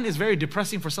bayan is very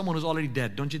depressing for someone who's already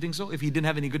dead. Don't you think so? If he didn't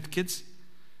have any good kids,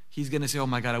 he's going to say, oh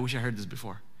my God, I wish I heard this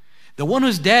before. The one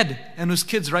who's dead and whose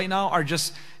kids right now are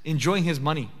just enjoying his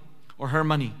money or her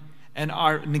money and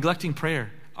are neglecting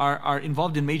prayer, are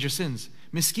involved in major sins.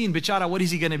 Miskeen, bichara, what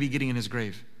is he going to be getting in his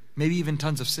grave? Maybe even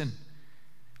tons of sin.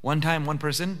 One time, one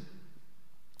person,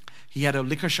 he had a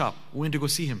liquor shop. We went to go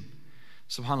see him.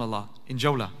 SubhanAllah, in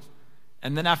Jawla.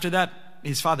 And then after that,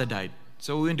 his father died.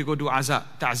 So we went to go do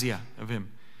ta'ziyah of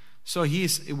him. So we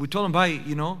told him, bhai,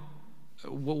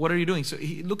 what are you doing? So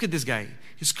look at this guy.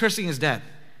 He's cursing his dad.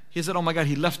 He said, oh my God,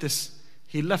 he left this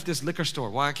liquor store.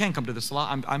 Well, I can't come to the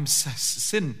salah. I'm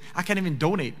sin. I can't even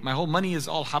donate. My whole money is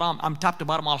all haram. I'm top to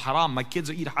bottom all haram. My kids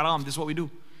eat haram. This is what we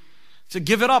do. So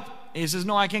give it up. And he says,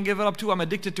 no, I can't give it up too. I'm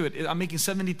addicted to it. I'm making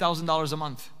 $70,000 a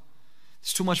month.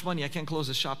 It's too much money. I can't close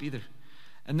the shop either.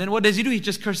 And then what does he do? He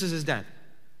just curses his dad.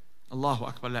 Allahu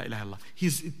Akbar, la ilaha illallah.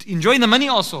 He's enjoying the money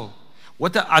also.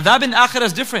 What the adhab in akhirah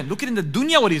is different. Look at in the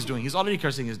dunya what he's doing. He's already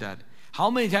cursing his dad. How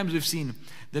many times we've seen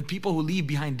that people who leave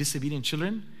behind disobedient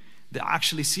children, they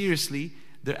actually seriously,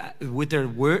 with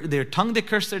their tongue they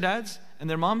curse their dads and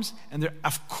their moms, and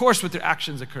of course with their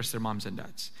actions they curse their moms and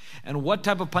dads. And what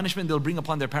type of punishment they'll bring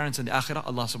upon their parents in the akhirah,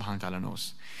 Allah subhanahu wa ta'ala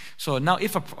knows. So now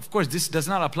if, of course, this does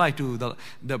not apply to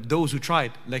those who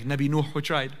tried, like Nabi Nuh who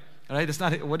tried. Right? That's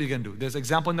not, what are you going to do? There's an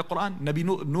example in the Quran. Nabi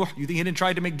Nuh, you think he didn't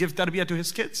try to give tarbiyah to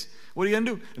his kids? What are you going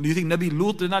to do? And do you think Nabi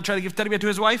Lut did not try to give tarbiyah to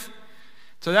his wife?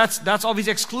 So that's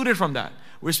obviously excluded from that.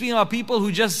 We're speaking about people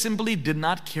who just simply did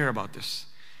not care about this.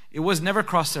 It was never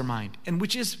crossed their mind, and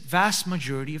which is vast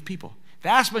majority of people.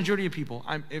 Vast majority of people,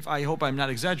 I hope I'm not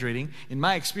exaggerating, in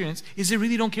my experience, is they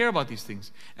really don't care about these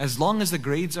things. As long as the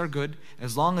grades are good,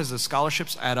 as long as the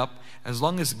scholarships add up, as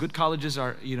long as good colleges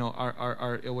are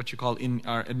what you call in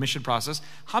our admission process,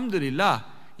 alhamdulillah,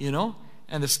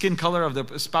 and the skin color of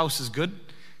the spouse is good,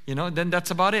 then that's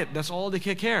about it. That's all they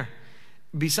care.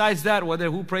 Besides that,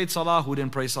 who prayed salah, who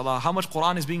didn't pray salah, how much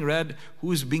Quran is being read,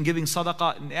 who's been giving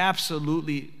sadaqah,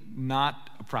 absolutely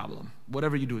not a problem.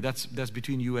 Whatever you do, that's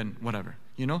between you and whatever,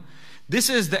 This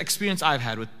is the experience I've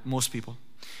had with most people.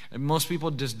 And most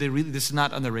people this is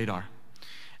not on the radar.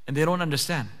 And they don't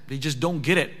understand. They just don't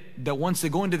get it. That once they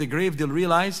go into the grave, they'll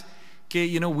realize,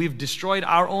 okay, we've destroyed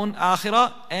our own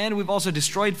akhirah, and we've also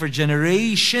destroyed for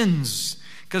generations.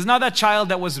 Because now that child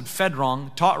that was fed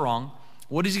wrong, taught wrong,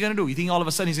 what is he going to do? You think all of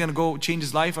a sudden he's going to go change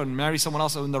his life and marry someone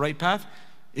else on the right path?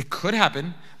 It could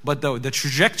happen, but the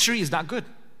trajectory is not good.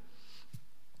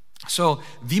 So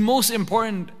the most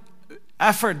important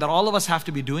effort that all of us have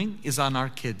to be doing is on our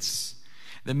kids.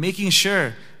 Then making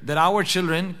sure that our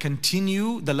children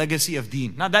continue the legacy of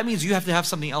deen. Now that means you have to have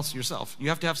something else yourself. You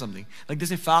have to have something. Like they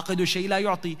say, فَاقِدُ شَيْءٍ لَا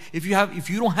يُعْطِي. If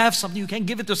you don't have something, you can't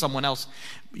give it to someone else.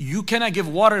 You cannot give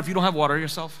water if you don't have water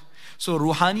yourself. So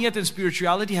ruhaniyat and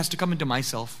spirituality has to come into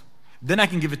myself. Then I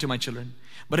can give it to my children.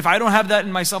 But if I don't have that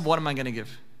in myself, what am I going to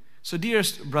give? So dear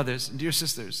brothers, dear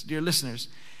sisters, dear listeners,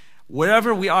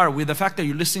 wherever we are, with the fact that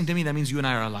you're listening to me, that means you and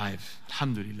I are alive.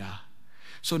 Alhamdulillah.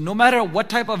 So no matter what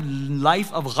type of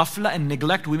life of ghafla and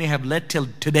neglect we may have led till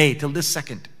today, till this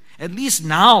second, at least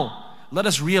now, let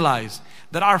us realize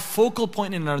that our focal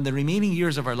point in the remaining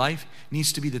years of our life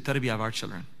needs to be the tarbiyah of our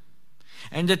children.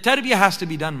 And the tarbiyah has to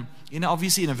be done,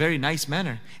 obviously in a very nice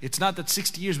manner. It's not that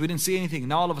 60 years we didn't say anything.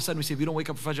 Now all of a sudden we say, if you don't wake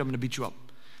up for Fajr, I'm going to beat you up.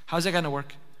 How's that going to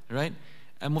work? Right?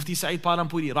 And Mufti Sa'id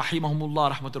Palampuri,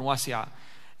 rahimahumullah, rahmatun wasi'ah.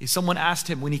 Someone asked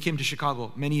him when he came to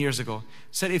Chicago many years ago,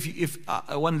 said if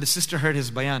one the sister heard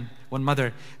his bayan, one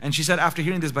mother, and she said after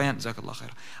hearing this bayan, Jazakallah khair,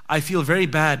 I feel very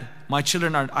bad. My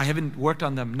children I haven't worked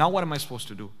on them. Now what am I supposed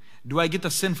to do? Do I get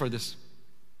the sin for this?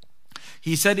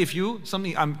 He said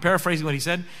I'm paraphrasing what he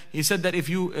said. He said that if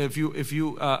you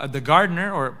the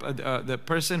gardener or the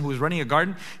person who is running a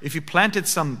garden, if you planted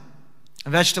some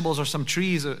vegetables or some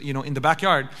trees, in the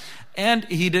backyard, and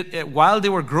he did while they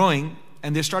were growing,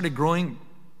 and they started growing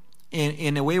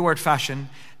in a wayward fashion,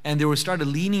 and they were started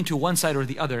leaning to one side or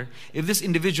the other. If this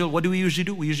individual, what do? We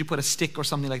usually put a stick or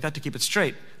something like that to keep it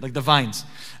straight, like the vines,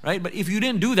 right? But if you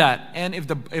didn't do that, and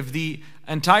if the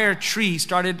entire tree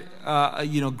started,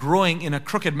 growing in a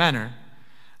crooked manner,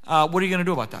 what are you going to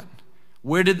do about that?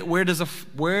 Where does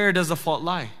the fault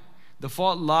lie? The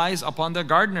fault lies upon the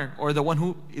gardener or the one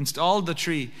who installed the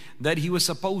tree, that he was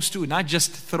supposed to not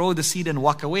just throw the seed and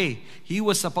walk away. He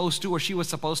was supposed to, or she was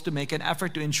supposed to, make an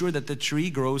effort to ensure that the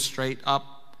tree grows straight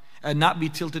up and not be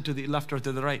tilted to the left or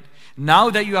to the right.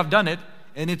 Now that you have done it,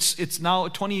 and it's now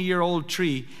a 20-year-old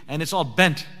tree and it's all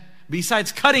bent,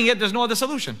 besides cutting it, there's no other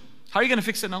solution. How are you going to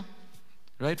fix it now?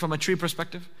 Right? From a tree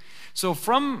perspective. So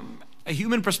from a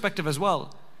human perspective as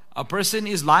well, a person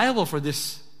is liable for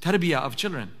this tarbiyah of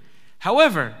children.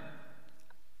 However,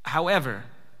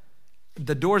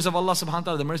 the doors of Allah subhanahu wa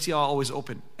ta'ala, the mercy are always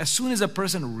open. As soon as a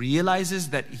person realizes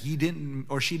that he didn't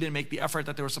or she didn't make the effort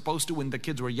that they were supposed to when the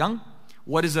kids were young,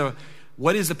 what is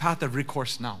the path of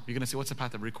recourse now? You're going to say, what's the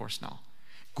path of recourse now?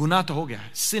 Gunah to ho gaya.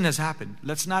 Sin has happened.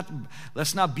 Let's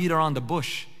not beat around the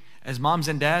bush. As moms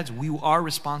and dads, we are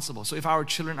responsible. So if our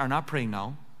children are not praying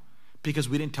now, because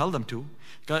we didn't tell them to,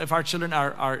 if our children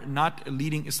are not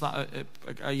leading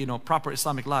proper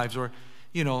Islamic lives, or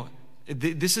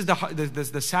this is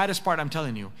the saddest part. I'm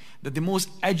telling you that the most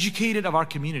educated of our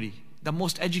community, the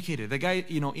most educated, the guy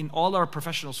in all our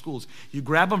professional schools, you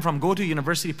grab them from go to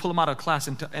university, pull them out of class,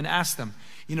 and ask them,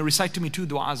 recite to me 2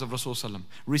 du'as of Rasul sallam,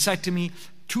 recite to me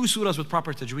 2 surahs with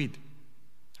proper tajweed.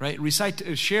 Right?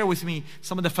 Share with me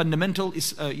some of the fundamental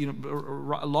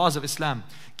laws of Islam.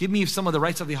 Give me some of the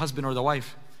rights of the husband or the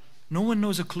wife. No one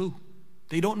knows a clue.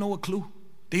 They don't know a clue.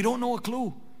 They don't know a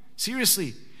clue.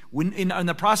 Seriously. In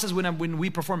the process, when we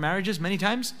perform marriages, many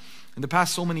times, in the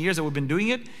past so many years that we've been doing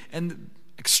it, and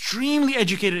extremely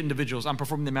educated individuals I'm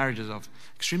performing the marriages of,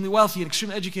 extremely wealthy and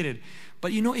extremely educated.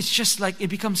 But it's just like it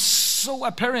becomes so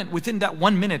apparent within that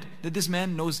 1 minute that this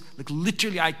man knows, like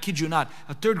literally, I kid you not,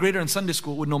 a 3rd grader in Sunday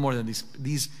school would know more than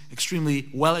these extremely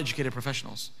well-educated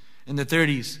professionals in their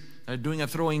 30s,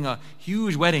 throwing a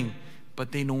huge wedding,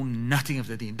 but they know nothing of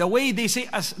the deen. The way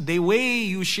the way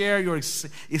you share your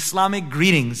Islamic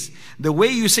greetings, the way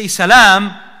you say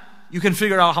salam, you can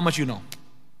figure out how much you know.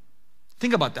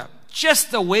 Think about that.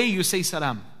 Just the way you say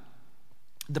salam,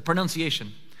 the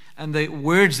pronunciation, and the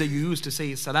words that you use to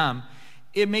say salam,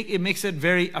 it makes it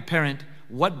very apparent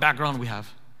what background we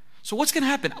have. So what's going to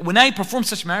happen? When I perform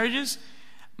such marriages,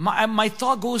 my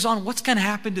thought goes on, what's going to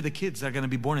happen to the kids that are going to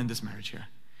be born in this marriage here?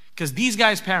 Because these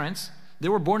guys' parents, they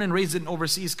were born and raised in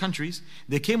overseas countries.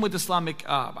 They came with Islamic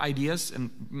ideas and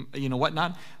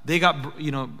whatnot. They got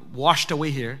washed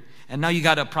away here, and now you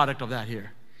got a product of that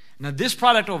here. Now this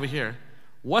product over here,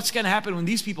 what's going to happen when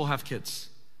these people have kids?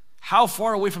 How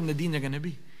far away from the deen they're going to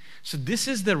be? So this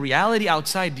is the reality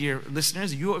outside, dear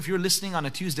listeners. If you're listening on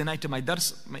a Tuesday night to my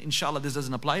dars, inshallah this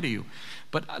doesn't apply to you.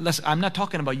 But I'm not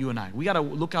talking about you and I. We got to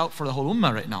look out for the whole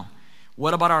ummah right now.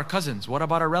 What about our cousins? What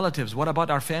about our relatives? What about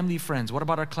our family friends? What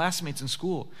about our classmates in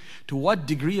school? To what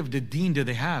degree of the deen do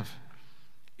they have?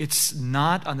 It's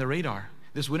not on the radar.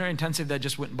 This winter intensive that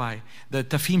just went by, the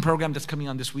Tafhim program that's coming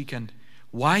on this weekend.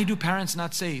 Why do parents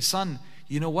not say, son,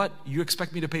 you know what? You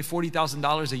expect me to pay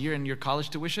 $40,000 a year in your college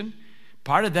tuition?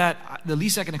 Part of that, the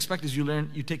least I can expect is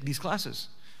you take these classes.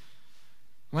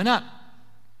 Why not?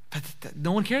 But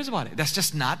no one cares about it. That's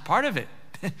just not part of it.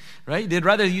 Right? They'd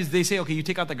rather they say, okay, you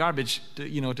take out the garbage,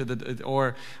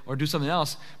 or do something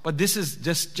else. But this is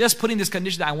just putting this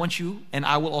condition that I want you, and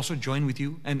I will also join with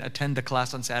you and attend the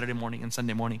class on Saturday morning and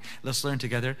Sunday morning. Let's learn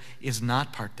together, is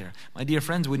not part there. My dear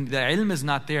friends, when the ilm is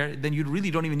not there, then you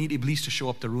really don't even need Iblis to show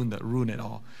up to ruin it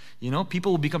all.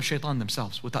 People will become shaitan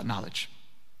themselves without knowledge.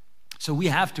 So we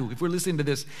have to, if we're listening to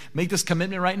this, make this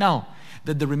commitment right now,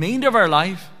 that the remainder of our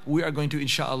life, we are going to,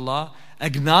 inshallah,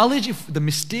 acknowledge if the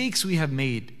mistakes we have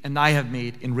made, and I have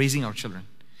made, in raising our children.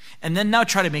 And then now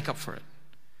try to make up for it.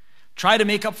 Try to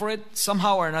make up for it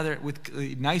somehow or another with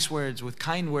nice words, with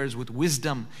kind words, with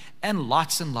wisdom, and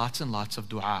lots and lots and lots of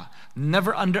dua.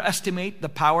 Never underestimate the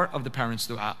power of the parents'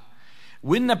 dua.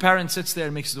 When the parent sits there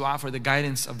and makes dua for the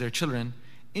guidance of their children,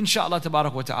 inshallah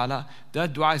tabarak wa ta'ala,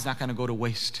 that dua is not going to go to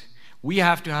waste. We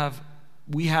have to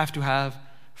have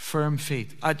firm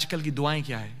faith. आजकल की दुआएं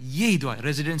क्या है? यही दुआ है.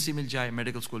 Residency मिल जाए,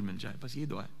 medical school मिल जाए. बस ये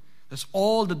दुआ है. That's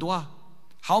all the dua.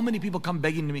 How many people come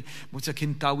begging to me,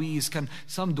 can taweez, can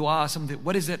some dua, something.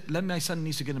 What is it? My son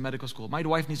needs to get into medical school. My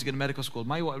wife needs to get into medical school.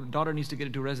 My daughter needs to get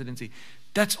into residency.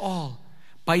 That's all.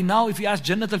 By now, if you ask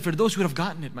Jannat al-Firdaus, you would have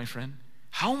gotten it, my friend.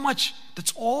 How much?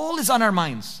 That's all is on our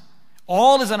minds.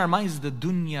 All is on our minds is the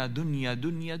dunya, dunya,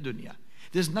 dunya, dunya.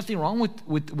 There's nothing wrong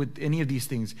with any of these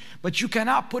things. But you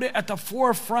cannot put it at the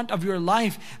forefront of your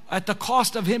life at the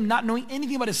cost of him not knowing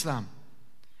anything about Islam.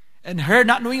 And her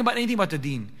not knowing about anything about the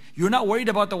deen. You're not worried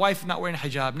about the wife not wearing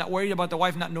hijab. Not worried about the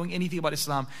wife not knowing anything about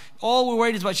Islam. All we're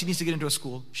worried is about she needs to get into a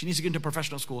school. She needs to get into a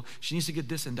professional school. She needs to get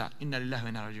this and that. Inna lillahi wa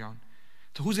inna ilaihi raji'un.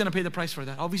 So who's going to pay the price for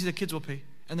that? Obviously the kids will pay.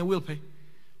 And then we'll pay.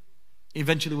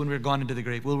 Eventually when we're gone into the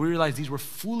grave, we'll realize these were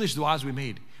foolish du'as we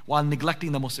made while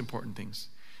neglecting the most important things.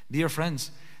 Dear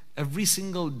friends, every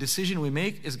single decision we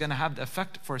make is going to have the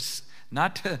effect for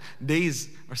not days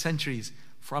or centuries.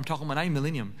 I'm talking about not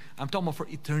millennium. I'm talking about for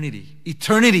eternity.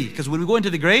 Eternity. Because when we go into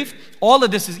the grave, all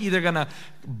of this is either going to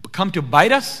come to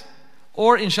bite us,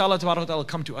 or inshallah ta'ala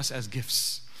come to us as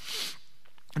gifts.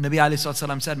 Nabi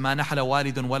ﷺ said, مَا نَحَلَ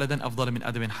وَالِدٌ وَلَدًا أَفْضَلَ مِنْ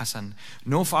أَدَبٍ حَسَنٍ.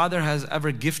 No father has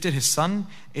ever gifted his son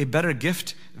a better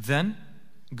gift than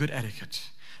good etiquette.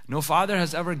 No father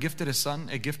has ever gifted his son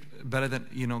a gift better than,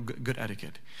 good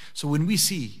etiquette. So when we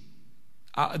see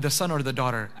the son or the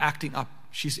daughter acting up,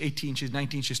 she's 18, she's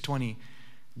 19, she's 20,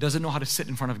 doesn't know how to sit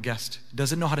in front of guests,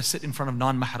 doesn't know how to sit in front of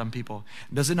non-mahram people,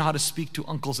 doesn't know how to speak to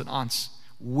uncles and aunts.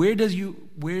 Who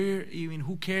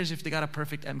cares if they got a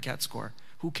perfect MCAT score?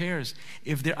 Who cares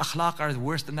if their akhlaq are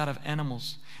worse than that of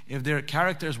animals? If their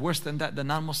character is worse than that, the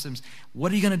non-Muslims?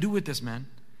 What are you going to do with this, man?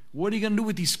 What are you going to do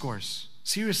with these scores?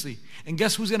 Seriously. And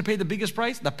guess who's going to pay the biggest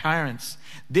price? The parents.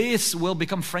 This will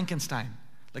become Frankenstein.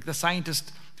 Like the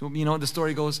scientist, the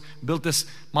story goes, built this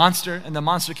monster, and the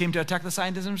monster came to attack the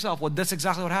scientist himself. Well, that's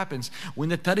exactly what happens. When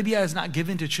the tarbiyah is not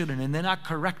given to children, and they're not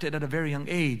corrected at a very young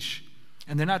age,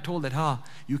 and they're not told that,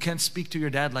 you can't speak to your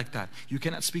dad like that. You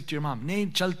cannot speak to your mom.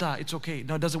 Nahi chalta, it's okay.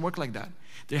 No, it doesn't work like that.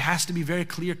 There has to be very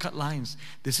clear-cut lines.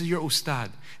 This is your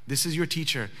ustad. This is your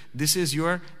teacher. This is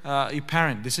your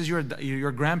parent. This is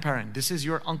your grandparent. This is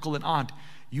your uncle and aunt.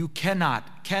 You cannot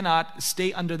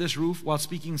stay under this roof while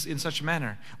speaking in such a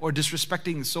manner, or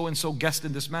disrespecting so-and-so guest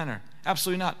in this manner.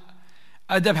 Absolutely not.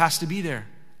 Adab has to be there.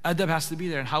 Adab has to be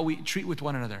there, and how we treat with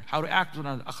one another, how to act with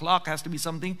one another. Akhlaq has to be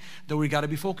something that we got to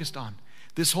be focused on.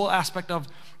 This whole aspect of,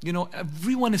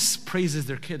 everyone praises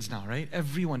their kids now, right?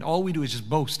 Everyone. All we do is just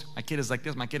boast. My kid is like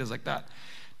this, my kid is like that.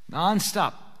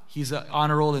 Non-stop. He's an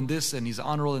honor roll in this, and he's an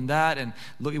honor roll in that, and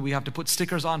look, we have to put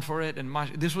stickers on for it. And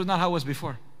this was not how it was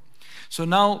before. So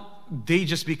now they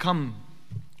just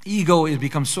ego is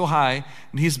becomes so high,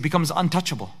 and he becomes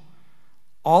untouchable.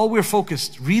 All we're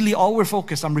focused,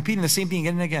 I'm repeating the same thing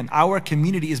again and again. Our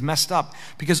community is messed up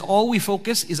because all we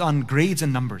focus is on grades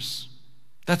and numbers.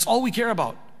 That's all we care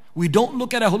about. We don't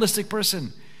look at a holistic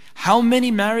person. How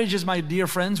many marriages, my dear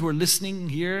friends who are listening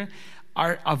here,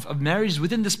 of marriages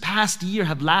within this past year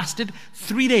have lasted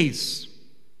 3 days?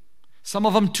 Some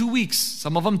of them 2 weeks,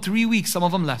 some of them 3 weeks, some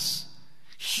of them less.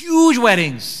 Huge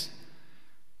weddings.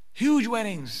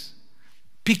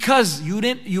 Because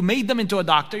you made them into a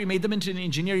doctor, you made them into an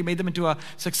engineer, you made them into a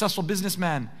successful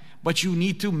businessman, but you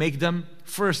need to make them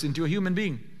first into a human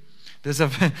being. There's a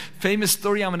famous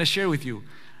story I'm going to share with you.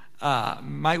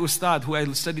 My ustad, who I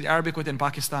studied Arabic with in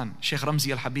Pakistan, Sheikh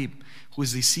Ramzi Al-Habib, who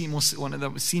is one of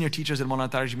the senior teachers in Maulana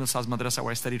Tariq Jamil Sah's madrasa,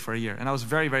 where I studied for a year. And I was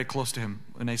very, very close to him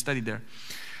when I studied there.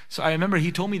 So I remember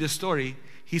he told me this story.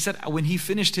 He said when he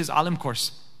finished his alim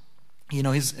course,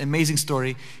 his amazing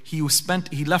story, he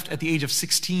left at the age of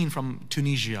 16 from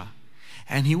Tunisia.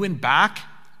 And he went back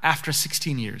after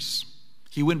 16 years.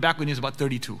 He went back when he was about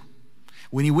 32.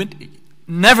 He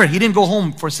didn't go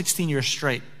home for 16 years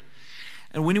straight.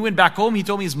 And when he went back home, he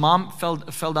told me his mom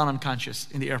fell down unconscious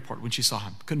in the airport when she saw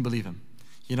him. Couldn't believe him.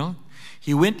 You know?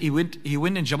 He went in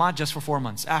Jamaat just for 4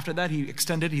 months. After that, he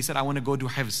extended. He said, I want to go do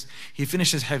Hifz. He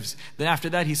finished his Hifz. Then after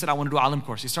that, he said, I want to do Alim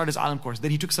course. He started his Alim course. Then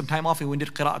he took some time off. He went and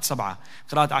did Qira'at Sab'a,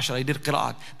 Qira'at Ashara. He did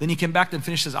Qira'at. Then he came back and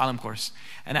finished his Alim course.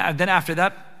 And then after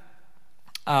that,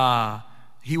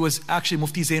 he was actually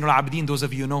Mufti Zainul Abidin. Those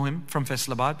of you who know him from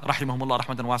Faisalabad, Rahimahumullah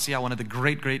Rahmatan Wasi'a, one of the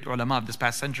great ulama of this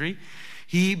past century.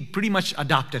 He pretty much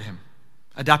adopted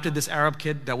this Arab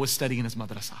kid that was studying in his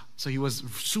madrasa. So he was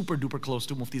super duper close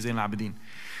to Mufti Zainul Abidin.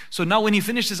 So now when he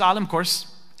finished his Alim course,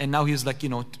 and now he's like, you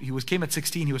know, came at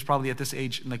 16, he was probably at this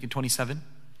age, like in 27,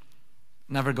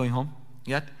 never going home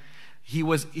yet. He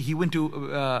went to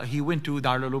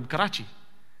Darul Uloom Karachi.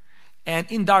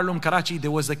 And in Darul Uloom Karachi,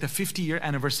 there was like the 50-year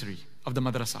anniversary of the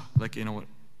madrasa. Like, you know,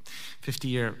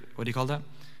 50-year, what do you call that?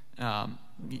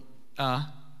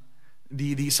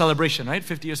 The celebration, right?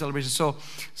 50-year celebration. So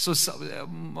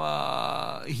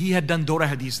he had done Dora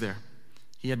Hadith there.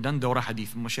 He had done Dora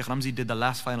Hadith. Shaykh Ramzi did the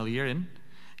last final year in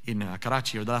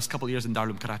Karachi, or the last couple of years in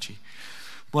Darul Uloom Karachi.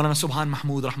 Maulana Subhan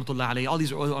Mahmud Rahmatullah alayhi, all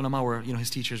these ulama were, you know, his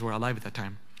teachers were alive at that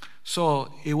time.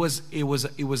 So it was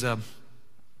a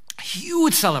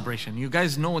huge celebration. You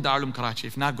guys know Darul Uloom Karachi.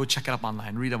 If not, go check it up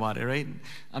online, read about it, right?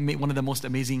 One of the most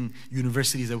amazing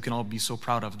universities that we can all be so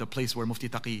proud of. The place where Mufti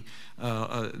Taqi,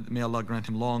 may Allah grant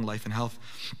him long life and health,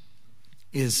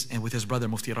 is, and with his brother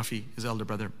Mufti Rafi, his elder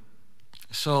brother.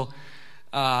 So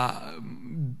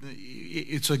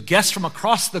it's a guest from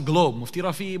across the globe. Mufti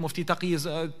Rafi, Mufti Taqi is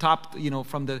top, you know,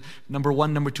 from the number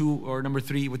 1, number 2, or number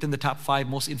 3 within the top 5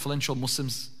 most influential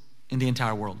Muslims in the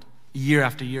entire world. Year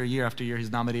after year,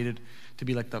 he's nominated to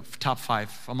be like the top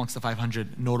 5 amongst the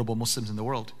 500 notable Muslims in the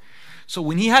world. So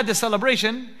when he had the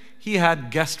celebration, he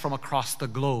had guests from across the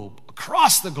globe,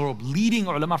 leading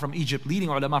ulama from Egypt, leading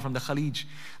ulama from the Khalij,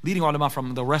 leading ulama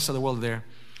from the rest of the world there.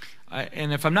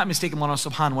 And if I'm not mistaken, Maulana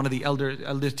Subhan, one of the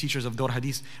elder teachers of Dawr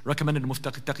Hadith, recommended Mufti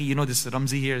Taqi. You know, this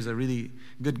Ramzi here is a really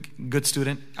good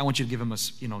student. I want you to give him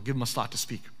a slot to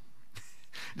speak.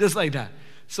 Just like that.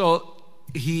 So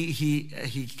he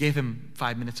gave him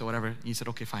 5 minutes or whatever. He said,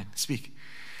 okay, fine, speak.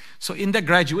 So in that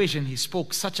graduation, he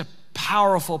spoke such a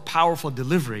powerful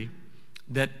delivery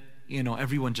that, you know,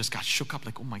 everyone just got shook up,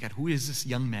 like, oh my God, who is this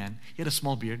young man? He had a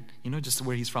small beard, you know, just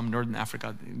where he's from, Northern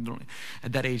Africa.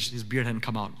 At that age, his beard hadn't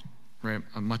come out very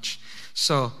much.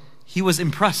 So he was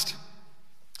impressed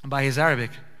by his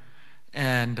Arabic.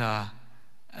 And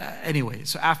anyway,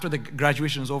 so after the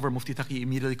graduation was over, Mufti Taqi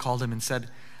immediately called him and said,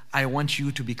 I want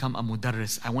you to become a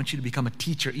mudarris. I want you to become a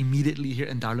teacher immediately here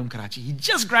in Darul Uloom Karachi. He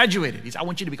just graduated. He said, I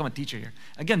want you to become a teacher here.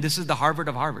 Again, this is the Harvard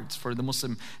of Harvards for the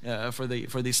Muslim, for the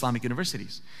Islamic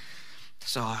universities.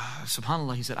 So,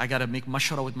 subhanAllah, he said, I got to make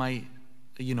mashwara with my,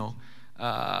 you know,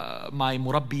 my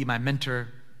murabbi, my mentor,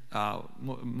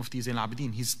 Mufti Zainul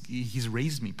Abidin. He's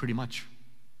raised me pretty much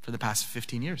for the past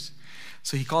 15 years.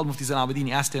 So he called Mufti Zainul Abidin,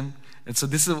 he asked him, and so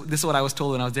this is what I was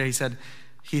told when I was there. He said,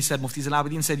 Mufti Zainul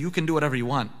Abidin said, you can do whatever you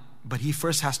want, but he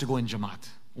first has to go in Jamaat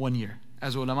 1 year.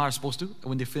 As ulama are supposed to,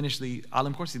 when they finish the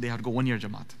Alim course, they have to go 1 year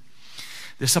Jamaat.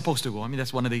 They're supposed to go. I mean,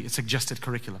 that's one of the suggested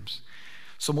curriculums.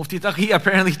 So Mufti Taqi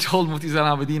apparently told Mufti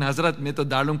Zainul Abidin, Hazrat, main to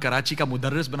Darul Uloom Karachi ka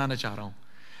mudarris banana cha raha hu.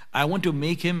 I want to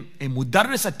make him a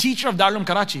mudarris, a teacher of Darul Uloom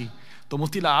Karachi. So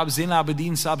Mufti Zainul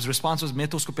Abidin Saab's response was, main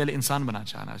to usko pehle insaan banana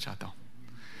chahta hu.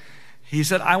 He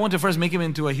said, I want to first make him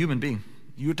into a human being.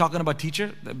 You're talking about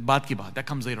teacher, baat ki baat, that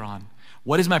comes later on.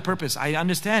 What is my purpose? I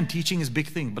understand teaching is a big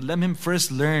thing, but let him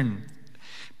first learn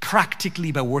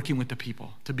practically by working with the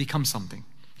people to become something.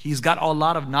 He's got a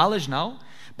lot of knowledge now,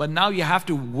 but now you have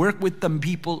to work with the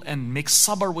people and make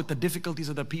sabr with the difficulties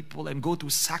of the people and go through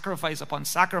sacrifice upon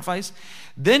sacrifice.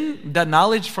 Then the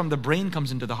knowledge from the brain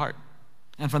comes into the heart,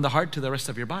 and from the heart to the rest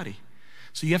of your body.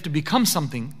 So you have to become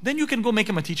something, then you can go make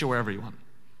him a teacher wherever you want.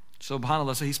 So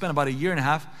subhanAllah, so he spent about 1.5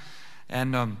 years,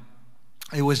 and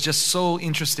it was just so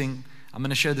interesting. I'm going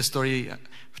to share this story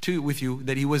with you,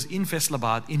 that he was in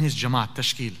Faisalabad in his Jamaat,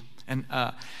 Tashkil.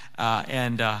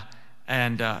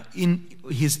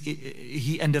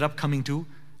 He ended up coming to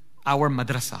our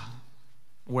madrasa,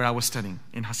 where I was studying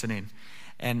in Hassanain.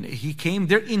 And he came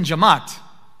there in Jamaat.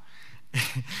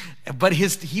 But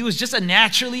he was just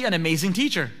naturally an amazing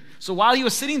teacher. So while he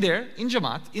was sitting there in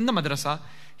Jamaat, in the madrasa,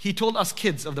 he told us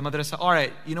kids of the madrasa, all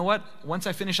right, you know what? Once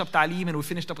I finish up ta'aleem and we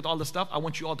finished up with all the stuff, I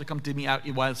want you all to come to me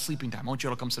while sleeping time. I want you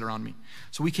all to come sit around me.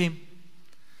 So we came,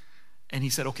 and he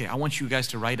said, okay, I want you guys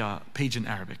to write a page in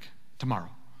Arabic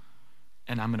tomorrow,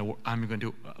 and I'm going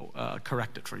to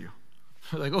correct it for you.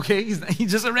 Like, okay,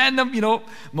 he's just a random, you know,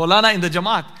 Maulana in the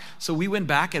Jamaat. So we went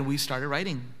back and we started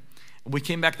writing. We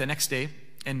came back the next day,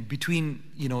 And between,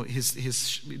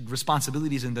 his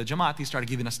responsibilities in the Jamaat, he started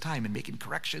giving us time and making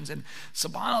corrections. And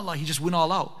subhanAllah, he just went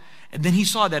all out. And then he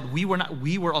saw that we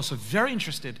were also very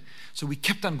interested. So we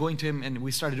kept on going to him, and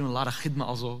we started doing a lot of khidmah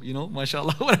also,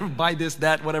 mashallah, whatever, buy this,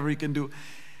 that, whatever he can do.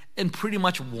 And pretty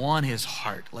much won his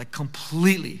heart, like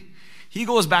completely. He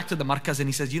goes back to the markaz and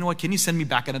he says, you know what, can you send me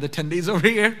back another 10 days over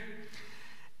here?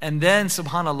 And then,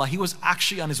 subhanAllah, he was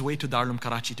actually on his way to Darul Uloom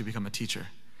Karachi to become a teacher.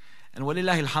 And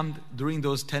walillahi alhamd, during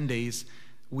those 10 days,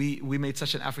 we made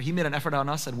such an effort. He made an effort on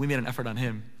us, and we made an effort on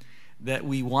him, that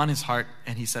we won his heart.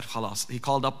 And he said, khalas. He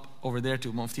called up over there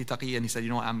to Mufti Taqi, and he said, you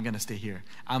know what, I'm going to stay here.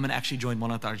 I'm going to actually join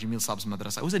Maulana Tahir Jamil Saab's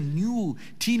madrasa. It was a new,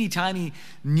 teeny tiny,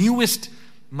 newest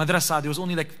madrasa. There was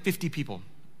only like 50 people.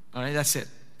 All right, that's it.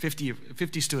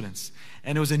 50 students.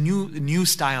 And it was a new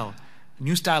style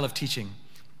of teaching.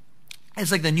 It's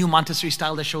like the new Montessori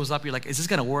style that shows up. You're like, is this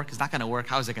going to work? It's not going to work.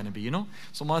 How is it going to be,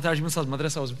 So Maulana Tahir Jamil Saab's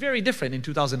madrasa was very different in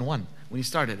 2001 when he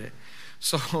started it.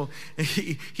 So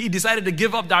he decided to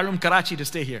give up Darul Uloom Karachi to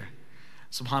stay here.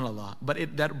 SubhanAllah.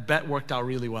 But that bet worked out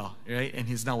really well, right? And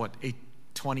he's now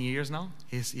 20 years now?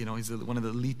 He's one of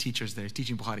the lead teachers there. He's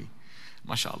teaching Bukhari.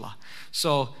 MashaAllah.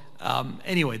 So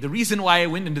anyway, the reason why I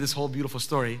went into this whole beautiful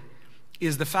story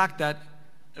is the fact that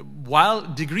while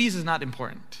degrees is not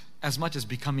important, as much as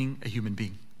becoming a human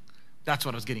being. That's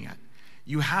what I was getting at.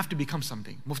 You have to become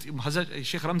something. Hazrat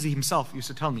Sheikh Ramzi himself used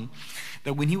to tell me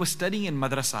that when he was studying in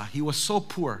madrasa, he was so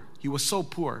poor.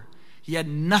 He had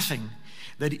nothing.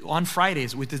 That on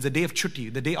Fridays, which is the day of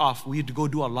chutti, the day off, we had to go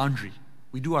do our laundry.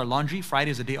 We do our laundry,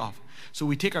 Friday is the day off. So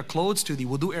we take our clothes to the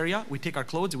wudu area, we take our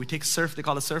clothes, we take surf, they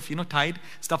call it surf, Tide,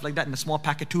 stuff like that in a small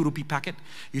packet, 2 rupee packet.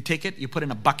 You take it, you put it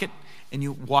in a bucket, and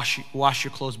you wash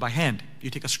your clothes by hand. You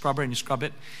take a scrubber and you scrub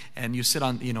it, and you sit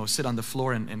on the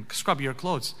floor and scrub your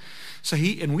clothes. So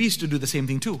and we used to do the same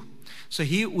thing too. So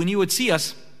when he would see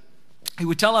us, he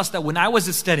would tell us that when I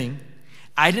was studying,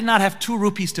 I did not have 2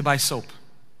 rupees to buy soap.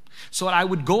 So I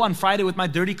would go on Friday with my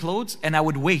dirty clothes, and I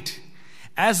would wait.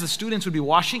 As the students would be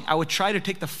washing, I would try to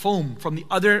take the foam from the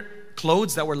other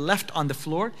clothes that were left on the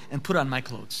floor and put it on my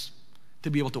clothes to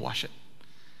be able to wash it.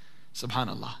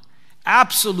 SubhanAllah.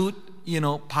 Absolute,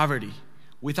 poverty.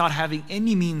 Without having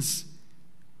any means,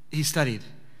 he studied.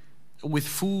 With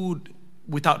food,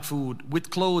 without food. With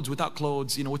clothes, without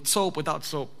clothes. With soap, without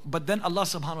soap. But then Allah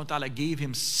subhanahu wa ta'ala gave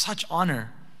him such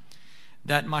honor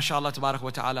that, mashallah, tabarak wa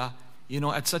ta'ala,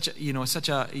 at such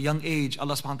a young age,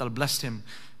 Allah subhanahu wa ta'ala blessed him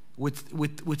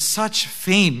with such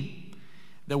fame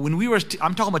that when we were,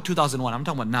 I'm talking about 2001, I'm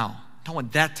talking about now, I'm talking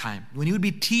about that time, when he would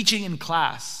be teaching in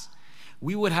class,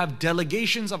 we would have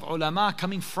delegations of ulama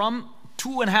coming from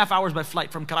 2.5 hours by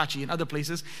flight from Karachi and other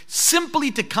places, simply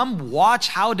to come watch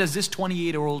how does this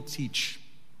 28-year-old teach.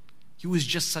 He was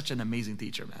just such an amazing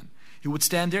teacher, man. He would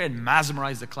stand there and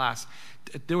mesmerize the class.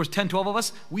 There was 10, 12 of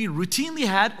us. We routinely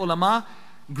had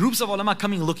groups of ulama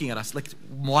coming looking at us, like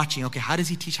watching, okay, how does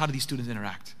he teach? How do these students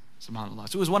interact? SubhanAllah.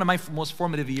 So it was one of my most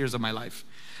formative years of my life,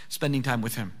 spending time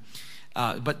with him.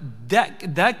 But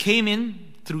that came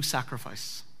in through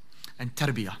sacrifice and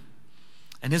tarbiyah.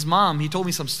 And his mom, he told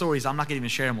me some stories. I'm not going to even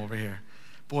share them over here.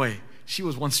 Boy, she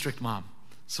was one strict mom.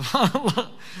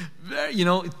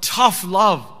 SubhanAllah. Tough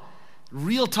love.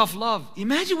 Real tough love.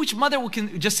 Imagine which mother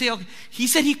can just say, okay. He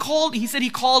said he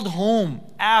called home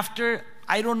after,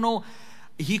 I don't know,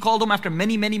 he called home after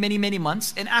many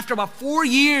months. And after about 4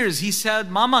 years, he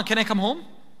said, Mama, can I come home?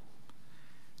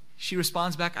 She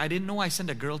responds back, I didn't know I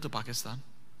sent a girl to Pakistan.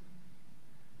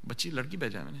 Bachi ladki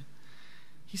bheja maine.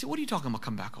 He said, what are you talking about?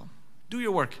 Come back home. Do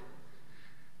your work.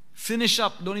 Finish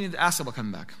up. Don't even ask about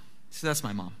coming back. He said, that's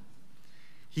my mom.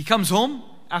 He comes home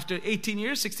after 18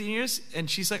 years, 16 years, and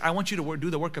she's like, I want you to do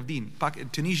the work of deen.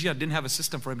 Tunisia didn't have a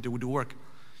system for him to do work.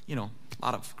 A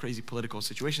lot of crazy political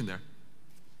situation there.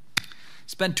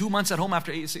 Spent 2 months at home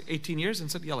after 18 years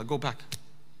and said, Yalla, go back.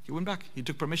 He went back. He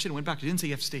took permission, went back. He didn't say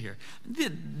you have to stay here.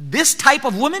 This type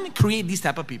of women create these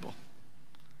type of people.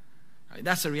 Right,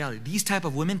 that's the reality. These type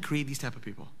of women create these type of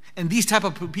people. And these type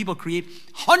of people create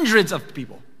hundreds of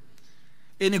people.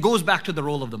 And it goes back to the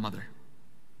role of the mother.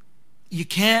 You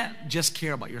can't just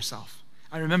care about yourself.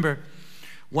 I remember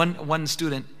one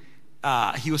student,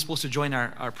 he was supposed to join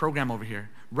our program over here.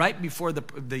 Right before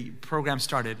the program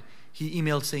started, he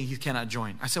emailed saying he cannot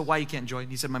join. I said, why you can't join?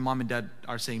 He said, my mom and dad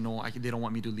are saying no, they don't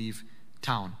want me to leave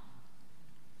town.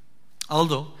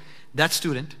 Although, that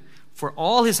student, for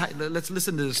all his, let's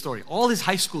listen to the story, all his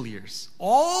high school years,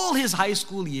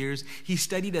 he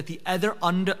studied at the other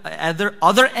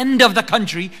end of the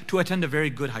country to attend a very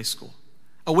good high school,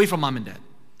 away from mom and dad.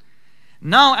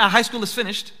 Now, our high school is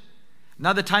finished.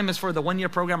 Now the time is for the 1-year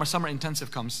program or summer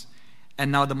intensive comes.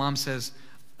 And now the mom says,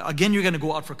 Again, you're going to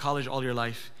go out for college all your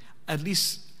life. At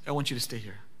least I want you to stay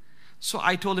here. So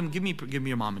I told him, give me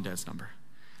your mom and dad's number.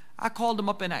 I called them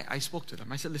up and I spoke to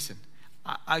them. I said, listen,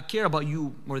 I care about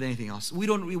you more than anything else. We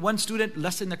one student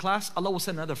less in the class, Allah will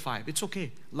send another 5. It's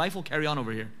okay. Life will carry on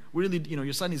over here. Really,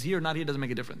 your son is here or not here doesn't make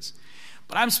a difference.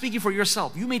 But I'm speaking for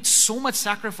yourself. You made so much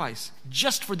sacrifice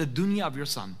just for the dunya of your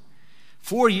son.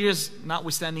 4 years,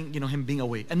 notwithstanding, him being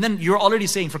away. And then you're already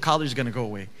saying for college is going to go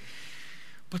away.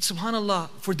 But subhanAllah,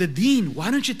 for the deen,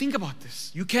 why don't you think about this?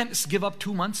 You can't give up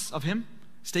 2 months of him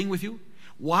staying with you.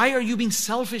 Why are you being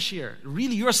selfish here?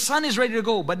 Really, your son is ready to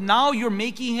go, but now you're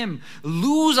making him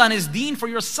lose on his deen for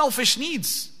your selfish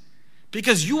needs.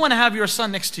 Because you want to have your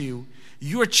son next to you,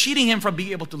 you are cheating him from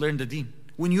being able to learn the deen.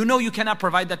 When you know you cannot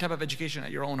provide that type of education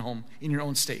at your own home, in your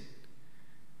own state.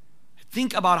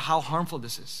 Think about how harmful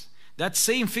this is. That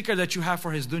same fikr that you have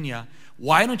for his dunya,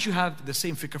 why don't you have the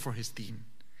same fikr for his deen?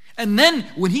 And then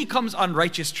when he comes on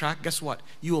righteous track, guess what?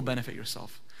 You will benefit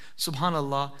yourself.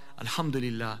 Subhanallah,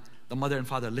 alhamdulillah. The mother and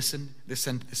father listened. They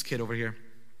sent this kid over here.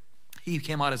 He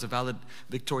came out as a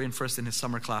valedictorian first in his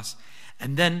summer class.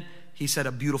 And then he said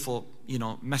a beautiful,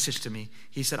 message to me.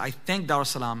 He said, I thank Darus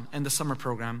Salam and the summer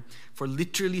program for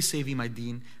literally saving my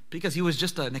deen, because he was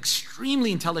just an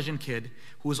extremely intelligent kid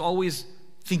who was always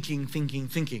thinking.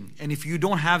 And if you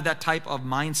don't have that type of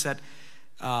mindset,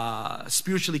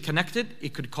 spiritually connected,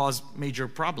 it could cause major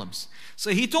problems.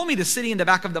 So he told me this sitting in the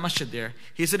back of the masjid there.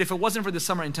 He said, if it wasn't for the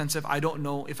summer intensive, I don't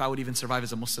know if I would even survive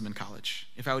as a Muslim in college,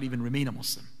 if I would even remain a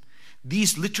Muslim.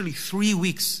 These literally 3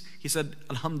 weeks, he said,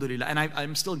 alhamdulillah, and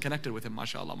I'm still connected with him,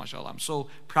 mashallah, mashallah. I'm so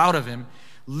proud of him.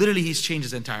 Literally, he's changed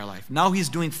his entire life. Now he's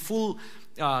doing full,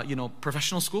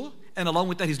 professional school, and along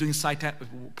with that, he's doing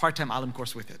part-time alim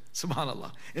course with it.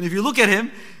 Subhanallah. And if you look at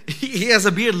him, he has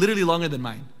a beard literally longer than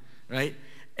mine, right?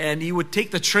 And he would take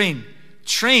the train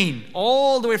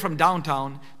all the way from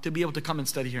downtown to be able to come and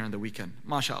study here on the weekend.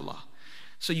 MashaAllah.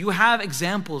 So you have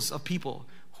examples of people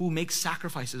who make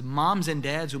sacrifices, moms and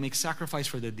dads who make sacrifice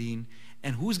for the deen.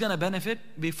 And who's going to benefit?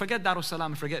 Forget Darus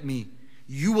Salam, forget me.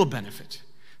 You will benefit.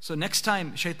 So next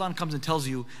time shaitan comes and tells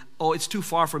you, oh, it's too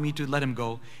far for me to let him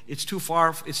go. It's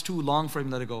too long for him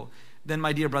to let it go. Then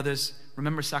my dear brothers,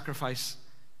 remember sacrifice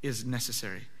is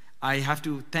necessary. I have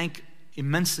to thank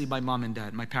immensely my mom and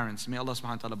dad, my parents. May Allah subhanahu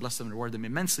wa ta'ala bless them and reward them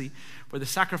immensely for the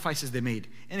sacrifices they made.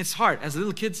 And it's hard. As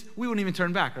little kids, we wouldn't even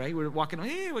turn back, right? We're walking,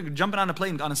 we're jumping on a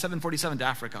plane on a 747 to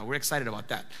Africa. We're excited about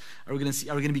that. Are we going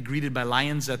to be greeted by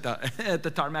lions at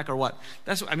the tarmac or what?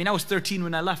 I was 13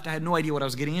 when I left. I had no idea what I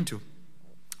was getting into.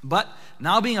 But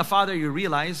now being a father, you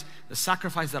realize the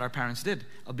sacrifice that our parents did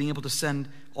of being able to send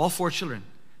all 4 children,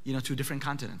 to different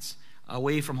continents,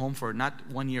 away from home for not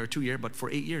 1 year or 2 years, but for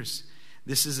 8 years.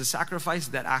 This is a sacrifice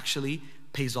that actually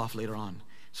pays off later on.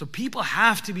 So people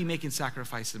have to be making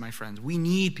sacrifices, my friends. We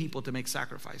need people to make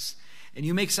sacrifice. And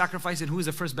you make sacrifice, and who is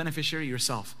the first beneficiary?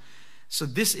 Yourself. So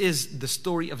this is the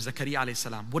story of Zakaria alayhi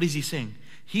salam. What is he saying?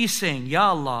 He's saying, Ya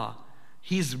Allah,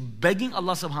 he's begging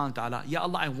Allah subhanahu wa ta'ala, Ya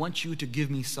Allah, I want you to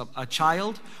give me a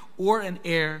child or an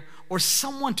heir or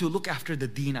someone to look after the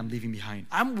deen I'm leaving behind.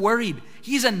 I'm worried.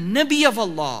 He's a Nabi of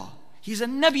Allah. He's a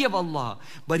Nabi of Allah,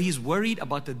 but he's worried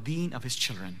about the deen of his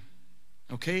children.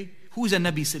 Okay? Who's a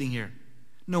Nabi sitting here?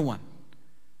 No one.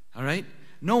 All right?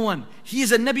 No one. He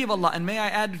is a Nabi of Allah. And may I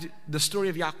add the story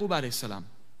of Yaqub alayhi salam.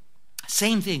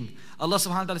 Same thing. Allah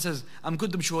subhanahu wa ta'ala says, Am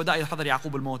kuntum shuhada idh hadara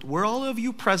Yaqub al-maut. Were all of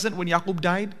you present when Yaqub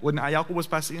died? When Yaqub was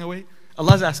passing away?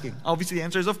 Allah's asking. Obviously the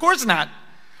answer is, of course not.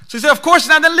 So he said, of course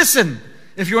not, then listen.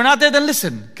 If you're not there, then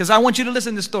listen, because I want you to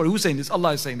listen to this story. Who's saying this?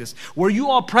 Allah is saying this. Were you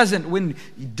all present when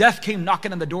death came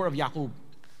knocking on the door of Yaqub?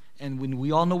 And when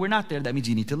we all know we're not there, that means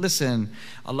you need to listen.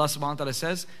 Allah subhanahu wa ta'ala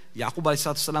says, Yaqub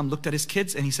alayhi salam looked at his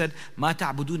kids and he said, Ma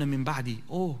ta'buduna min ba'di.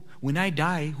 Oh, when I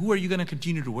die, who are you going to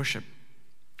continue to worship?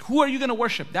 Who are you going to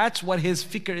worship? That's what his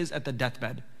fikr is at the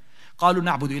deathbed.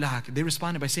 They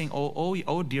responded by saying,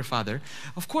 oh dear father,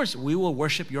 of course we will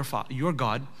worship your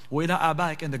God,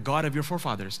 and the God of your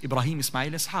forefathers, Ibrahim,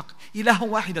 Ismail, Ishaq, ilaha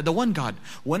wahida, the one God,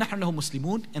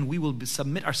 and we will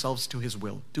submit ourselves to his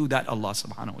will, to that Allah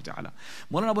subhanahu wa ta'ala.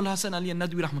 Mawlana Abul Hasan Ali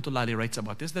al-Nadwi rahmatullahi alayhi writes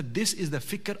about this, that this is the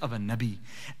fikr of a Nabi.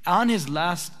 On his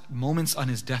last moments on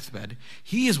his deathbed,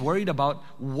 he is worried about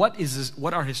what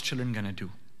are his children going to do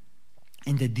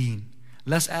in the deen.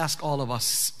 Let's ask all of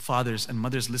us fathers and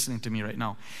mothers listening to me right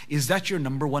now, is that your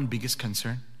number one biggest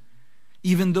concern?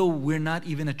 Even though we're not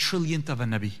even a trillionth of a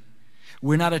Nabi,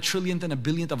 we're not a trillionth and a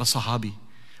billionth of a Sahabi,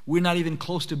 we're not even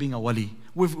close to being a Wali.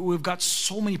 We've got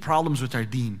so many problems with our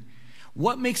deen.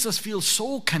 What makes us feel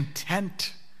so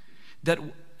content that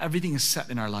everything is set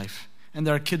in our life and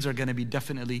that our kids are going to be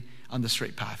definitely on the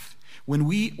straight path? When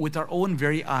we, with our own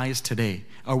very eyes today,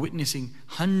 are witnessing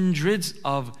hundreds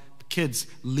of kids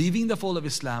leaving the fold of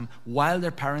Islam while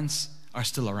their parents are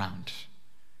still around.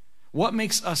 What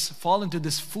makes us fall into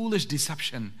this foolish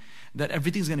deception that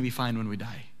everything's going to be fine when we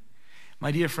die?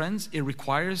 My dear friends, it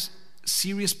requires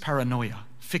serious paranoia,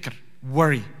 fikr,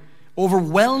 worry,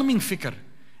 overwhelming fikr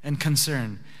and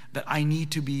concern that I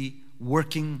need to be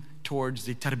working towards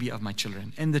the tarbiyah of my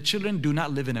children. And the children do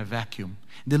not live in a vacuum.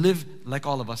 They live, like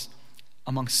all of us,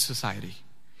 amongst society.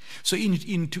 So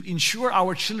to ensure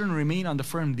our children remain on the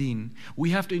firm deen,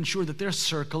 we have to ensure that their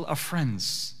circle of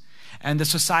friends and the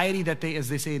society that they, as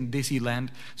they say in Desi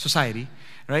land, society,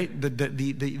 right?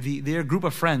 Their group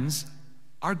of friends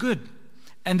are good.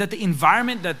 And that the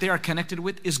environment that they are connected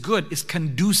with is good, is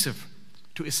conducive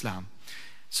to Islam.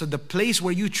 So the place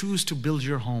where you choose to build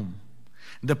your home,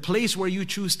 the place where you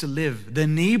choose to live, the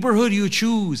neighborhood you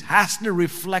choose has to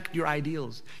reflect your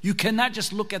ideals. You cannot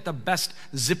just look at the best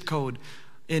zip code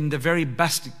in the very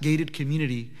best gated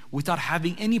community without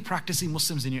having any practicing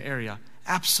Muslims in your area.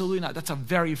 Absolutely not. That's a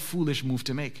very foolish move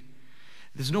to make.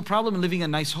 There's no problem in living in a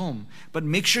nice home, but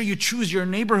make sure you choose your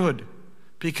neighborhood.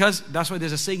 Because that's why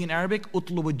there's a saying in Arabic,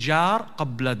 اطلب الجار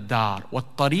قبل الدار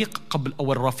والطريق قبل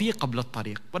أو الرفيق قبل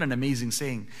الطريق. What an amazing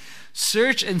saying.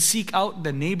 Search and seek out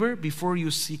the neighbor before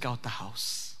you seek out the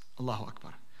house. Allahu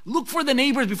Akbar. Look for the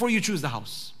neighbors before you choose the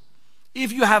house.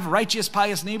 If you have righteous,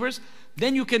 pious neighbors,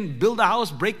 then you can build a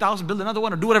house, break the house, and build another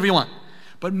one, or do whatever you want.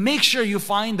 But make sure you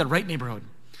find the right neighborhood.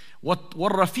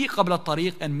 وَالرَّفِيقَ قَبْلَ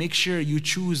الطَّرِيقِ, and make sure you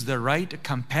choose the right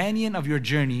companion of your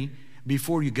journey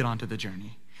before you get onto the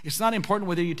journey. It's not important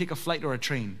whether you take a flight or a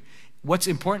train. What's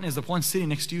important is the one sitting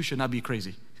next to you should not be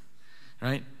crazy.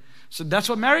 Right? So that's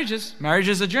what marriage is. Marriage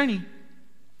is a journey.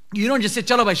 You don't just say,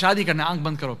 chalo bhai shaadi karna, aankh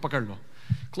band karo, pakad lo.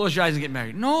 Close your eyes and get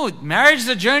married. No, marriage is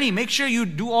a journey. Make sure you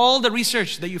do all the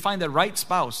research that you find the right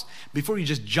spouse before you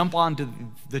just jump onto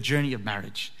the journey of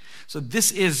marriage. So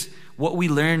this is what we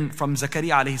learn from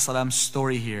Zakaria alayhi salam's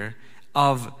story here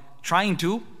of trying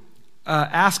to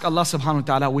ask Allah subhanahu wa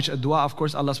ta'ala, which a dua, of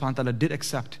course, Allah subhanahu wa ta'ala did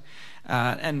accept,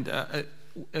 and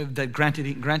that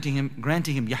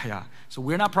granting him Yahya. So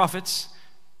we're not prophets.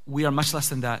 We are much less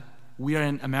than that. We are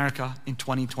in America in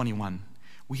 2021.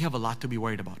 We have a lot to be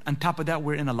worried about. On top of that,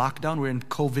 we're in a lockdown. We're in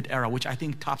COVID era, which I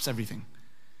think tops everything.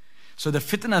 So the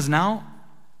fitnas now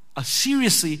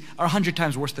seriously are 100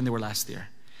 times worse than they were last year.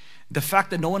 The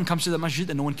fact that no one comes to the masjid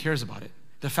and no one cares about it.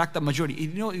 The fact that majority,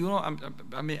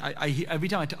 every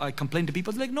time I complain to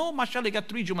people, it's like, no, mashallah, you got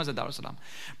 3 Jummahs at Dar es Salaam.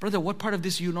 Brother, what part of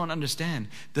this you don't understand?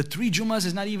 The 3 Jummahs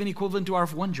is not even equivalent to our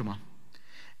 1 Jummah.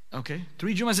 Okay?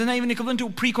 3 Jummahs is not even equivalent to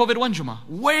pre-COVID 1 Jummah.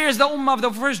 Where's the ummah of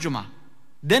the first Jummah?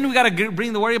 Then we got to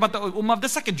bring the worry about the ummah of the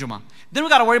second Jummah. Then we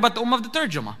got to worry about the ummah of the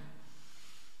third Jummah.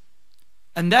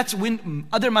 And that's when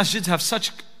other masjids have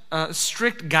such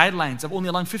strict guidelines of only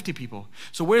allowing 50 people.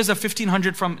 So where's the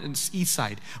 1,500 from east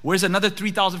side? Where's another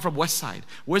 3,000 from west side?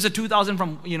 Where's the 2,000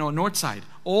 from north side?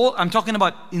 All I'm talking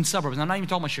about in suburbs. I'm not even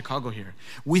talking about Chicago here.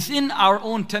 Within our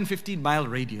own 10-15 mile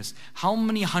radius, how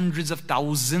many hundreds of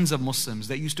thousands of Muslims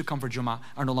that used to come for Jummah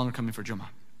are no longer coming for Jummah?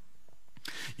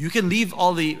 You can leave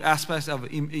all the aspects of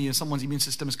someone's immune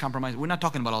system is compromised. We're not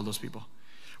talking about all those people.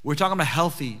 We're talking about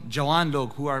healthy Jawan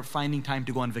log who are finding time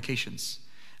to go on vacations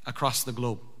across the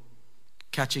globe,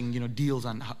 catching deals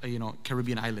on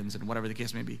Caribbean islands and whatever the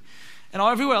case may be, and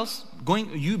everywhere else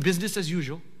going business as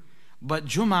usual. But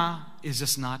Jummah is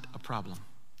just not a problem.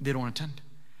 They don't attend.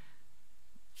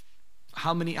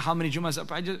 How many Jummahs?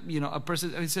 A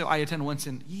person I say I attend once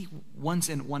in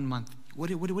 1 month. What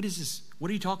is this?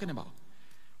 What are you talking about?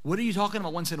 What are you talking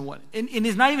about once in one? And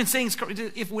it's not even saying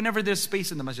if whenever there's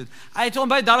space in the masjid. I told him,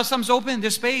 by Dar es Salaam's open,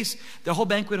 there's space. The whole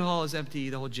banquet hall is empty,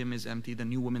 the whole gym is empty, the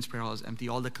new women's prayer hall is empty,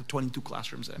 all the 22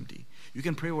 classrooms are empty. You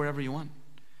can pray wherever you want.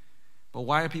 But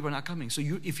why are people not coming? So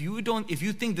if you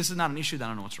think this is not an issue, then I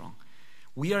don't know what's wrong.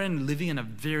 We are living in a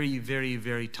very, very,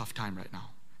 very tough time right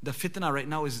now. The fitna right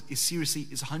now is seriously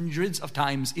hundreds of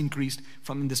times increased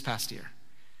from this past year.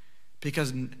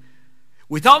 Because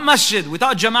without masjid,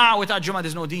 without jama'ah, without Jummah,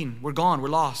 there's no deen. We're gone, we're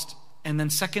lost. And then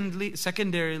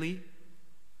secondarily,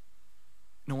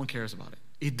 no one cares about it.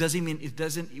 We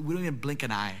don't even blink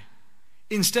an eye.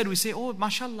 Instead, we say, oh,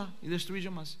 mashallah, there's 3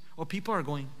 Jummahs. Or people are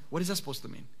going. What is that supposed to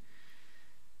mean?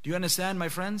 Do you understand, my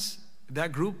friends?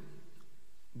 That group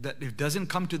that if doesn't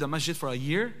come to the masjid for a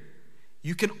year,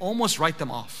 you can almost write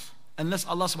them off. Unless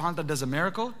Allah subhanahu wa ta'ala does a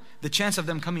miracle, the chance of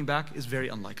them coming back is very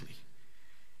unlikely.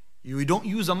 You don't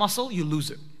use a muscle, you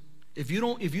lose it. If you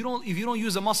don't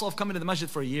use a muscle of coming to the masjid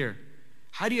for a year,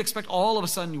 how do you expect all of a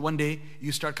sudden one day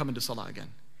you start coming to salah again?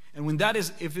 And when that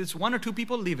is, if it's 1 or 2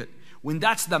 people, leave it. When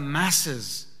that's the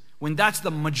masses, When that's the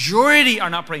majority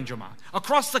are not praying Jummah.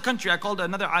 Across the country, I called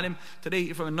another alim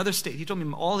today from another state. He told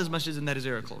me all his masjids in that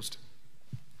area are closed.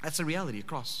 That's the reality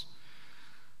across.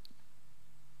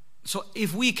 So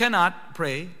if we cannot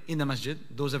pray in the masjid,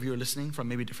 those of you who are listening from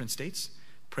maybe different states,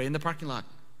 pray in the parking lot.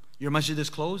 Your masjid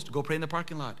is closed, go pray in the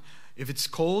parking lot. If it's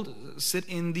cold, sit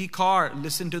in the car,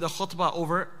 listen to the khutbah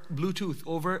over Bluetooth,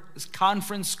 over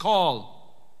conference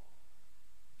call.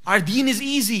 Our deen is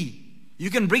easy. You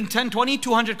can bring 10, 20,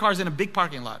 200 cars in a big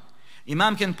parking lot.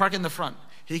 Imam can park in the front.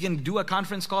 He can do a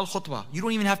conference call khutbah. You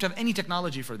don't even have to have any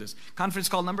technology for this. Conference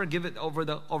call number, give it over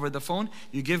the phone.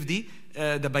 You give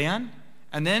the bayan.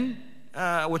 And then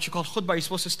what you call khutbah, you're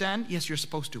supposed to stand? Yes, you're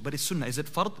supposed to. But it's sunnah. Is it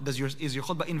fard? Is your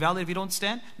khutbah invalid if you don't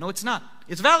stand? No, it's not.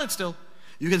 It's valid still.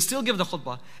 You can still give the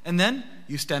khutbah. And then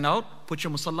you stand out, put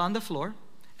your musalla on the floor,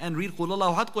 and read Qul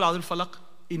Allahu Ahad, Qul A'udhu Falaq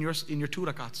in your 2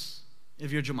 rakats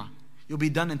if you're Jummah. You'll be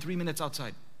done in 3 minutes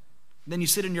outside. Then you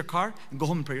sit in your car and go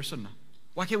home and pray your sunnah.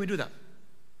 Why can't we do that?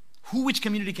 Which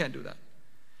community can't do that?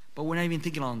 But we're not even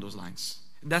thinking along those lines.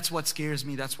 That's what scares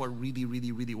me. That's what really,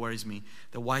 really, really worries me.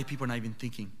 That why people are not even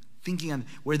thinking. Thinking on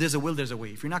where there's a will, there's a way.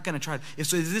 If you're not going to try it.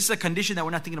 So is this a condition that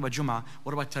we're not thinking about Jummah?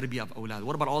 What about tarbiyah of awlad?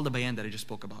 What about all the bayan that I just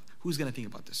spoke about? Who's going to think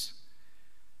about this?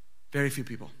 Very few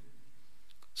people.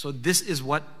 So this is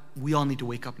what we all need to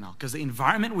wake up now. Because the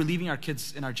environment we're leaving our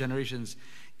kids in our generations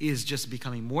is just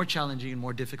becoming more challenging and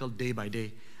more difficult day by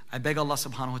day. I beg Allah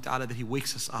subhanahu wa ta'ala that He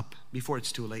wakes us up before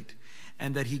it's too late.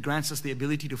 And that He grants us the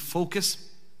ability to focus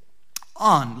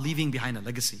on leaving behind a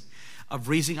legacy of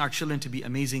raising our children to be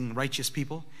amazing, righteous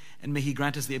people. And may He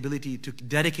grant us the ability to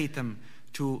dedicate them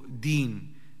to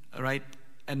deen, right?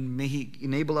 And may He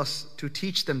enable us to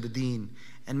teach them the deen.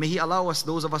 And may He allow us,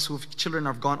 those of us whose children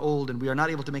have gone old and we are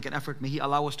not able to make an effort, may He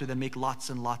allow us to then make lots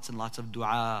and lots and lots of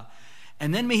dua.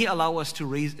 And then may He allow us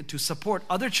to support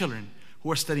other children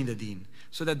who are studying the deen,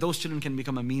 so that those children can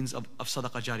become a means of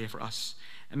sadaqah jariyah for us.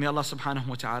 And may Allah subhanahu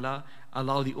wa ta'ala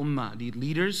allow the ummah, the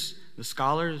leaders, the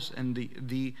scholars, and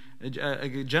the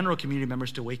general community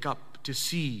members to wake up, to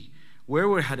see where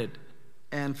we're headed,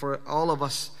 and for all of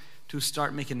us to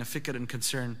start making a fikr and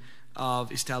concern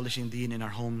of establishing deen in our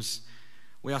homes.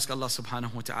 We ask Allah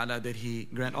subhanahu wa ta'ala that He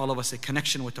grant all of us a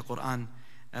connection with the Quran,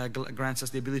 grants us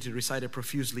the ability to recite it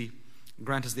profusely,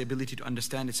 grant us the ability to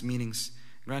understand its meanings,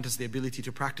 grant us the ability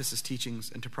to practice His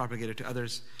teachings and to propagate it to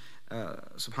others.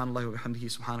 Subhanallah wa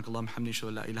bihamdihi, subhanakallah wa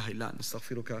bihamdihi, la ilaha illa anta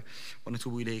astaghfiruka wa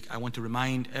natubu ilayk. I want to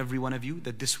remind every one of you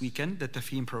that this weekend the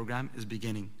Tafheem program is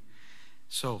beginning.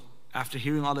 So after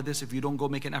hearing all of this, if you don't go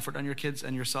make an effort on your kids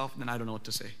and yourself, then I don't know what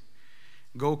to say.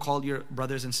 Go call your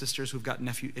brothers and sisters who've got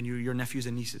your nephews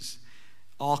and nieces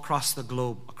all across the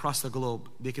globe.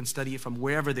 They can study it from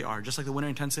wherever they are. Just like the winter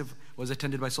intensive was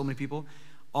attended by so many people,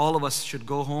 all of us should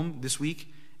go home this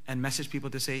week and message people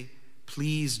to say,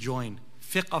 please join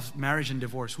fiqh of marriage and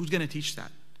divorce. Who's going to teach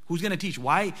that? Who's going to teach?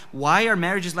 Why are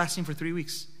marriages lasting for 3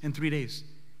 weeks and 3 days?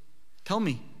 Tell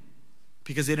me.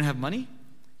 Because they didn't have money?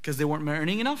 Because they weren't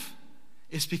earning enough?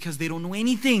 It's because they don't know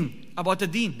anything about the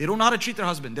deen. They don't know how to treat their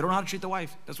husband. They don't know how to treat the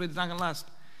wife. That's why it's not going to last.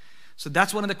 So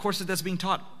that's one of the courses that's being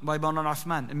taught by Maulana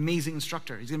Uthman, amazing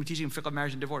instructor. He's going to be teaching fiqh of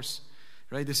marriage and divorce,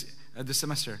 right, this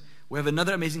semester. We have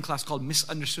another amazing class called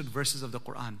Misunderstood Verses of the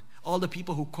Quran. All the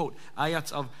people who quote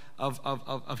ayats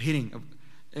of hitting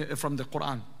from the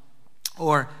Quran,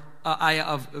 or ayah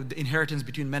of the inheritance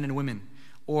between men and women,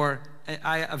 or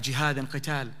ayah of jihad and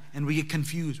qital, and we get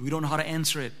confused. We don't know how to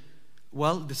answer it.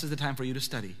 Well, this is the time for you to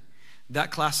study.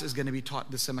 That class is going to be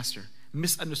taught this semester.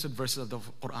 Misunderstood verses of the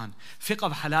Quran. Fiqh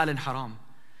of halal and haram.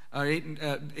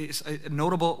 It's a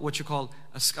notable, what you call,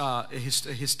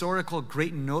 historical,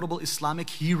 great, notable Islamic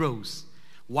heroes.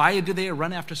 Why do they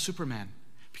run after Superman?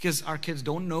 Because our kids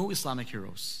don't know Islamic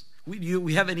heroes.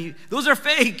 We have any, those are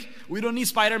fake. We don't need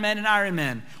Spider-Man and Iron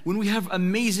Man. When we have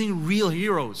amazing, real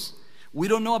heroes, we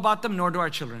don't know about them, nor do our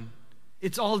children.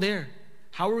 It's all there.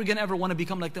 How are we going to ever want to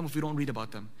become like them if we don't read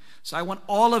about them? So I want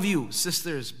all of you,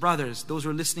 sisters, brothers, those who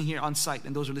are listening here on site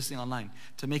and those who are listening online,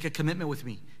 to make a commitment with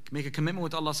me, make a commitment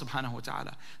with Allah subhanahu wa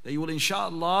ta'ala, that you will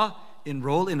inshallah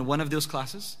enroll in one of those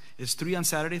classes. It's 3 on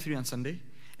Saturday, 3 on Sunday,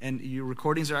 and your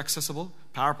recordings are accessible,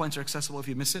 PowerPoints are accessible if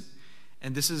you miss it.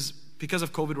 And this is, because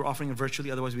of COVID, we're offering it virtually,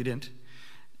 otherwise we didn't.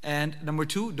 And number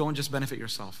 2, don't just benefit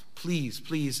yourself. Please,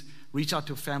 please reach out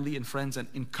to family and friends and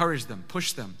encourage them,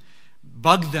 push them,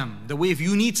 bug them. The way if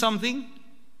you need something,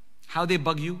 how they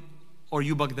bug you or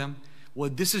you bug them, well,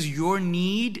 this is your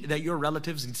need that your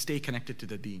relatives stay connected to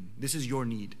the deen. This is your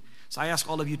need. So I ask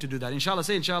all of you to do that. Inshallah,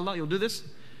 say inshallah, you'll do this.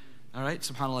 All right.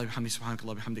 Subhanallah, bihamdi,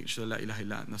 subhanakallah, bihamdi, la ilaha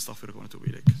illa anta, nastaghfiruka wa natubu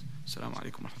ilayk. Assalamu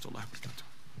alaikum wa rahmatullahi wa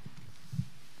barakatuh.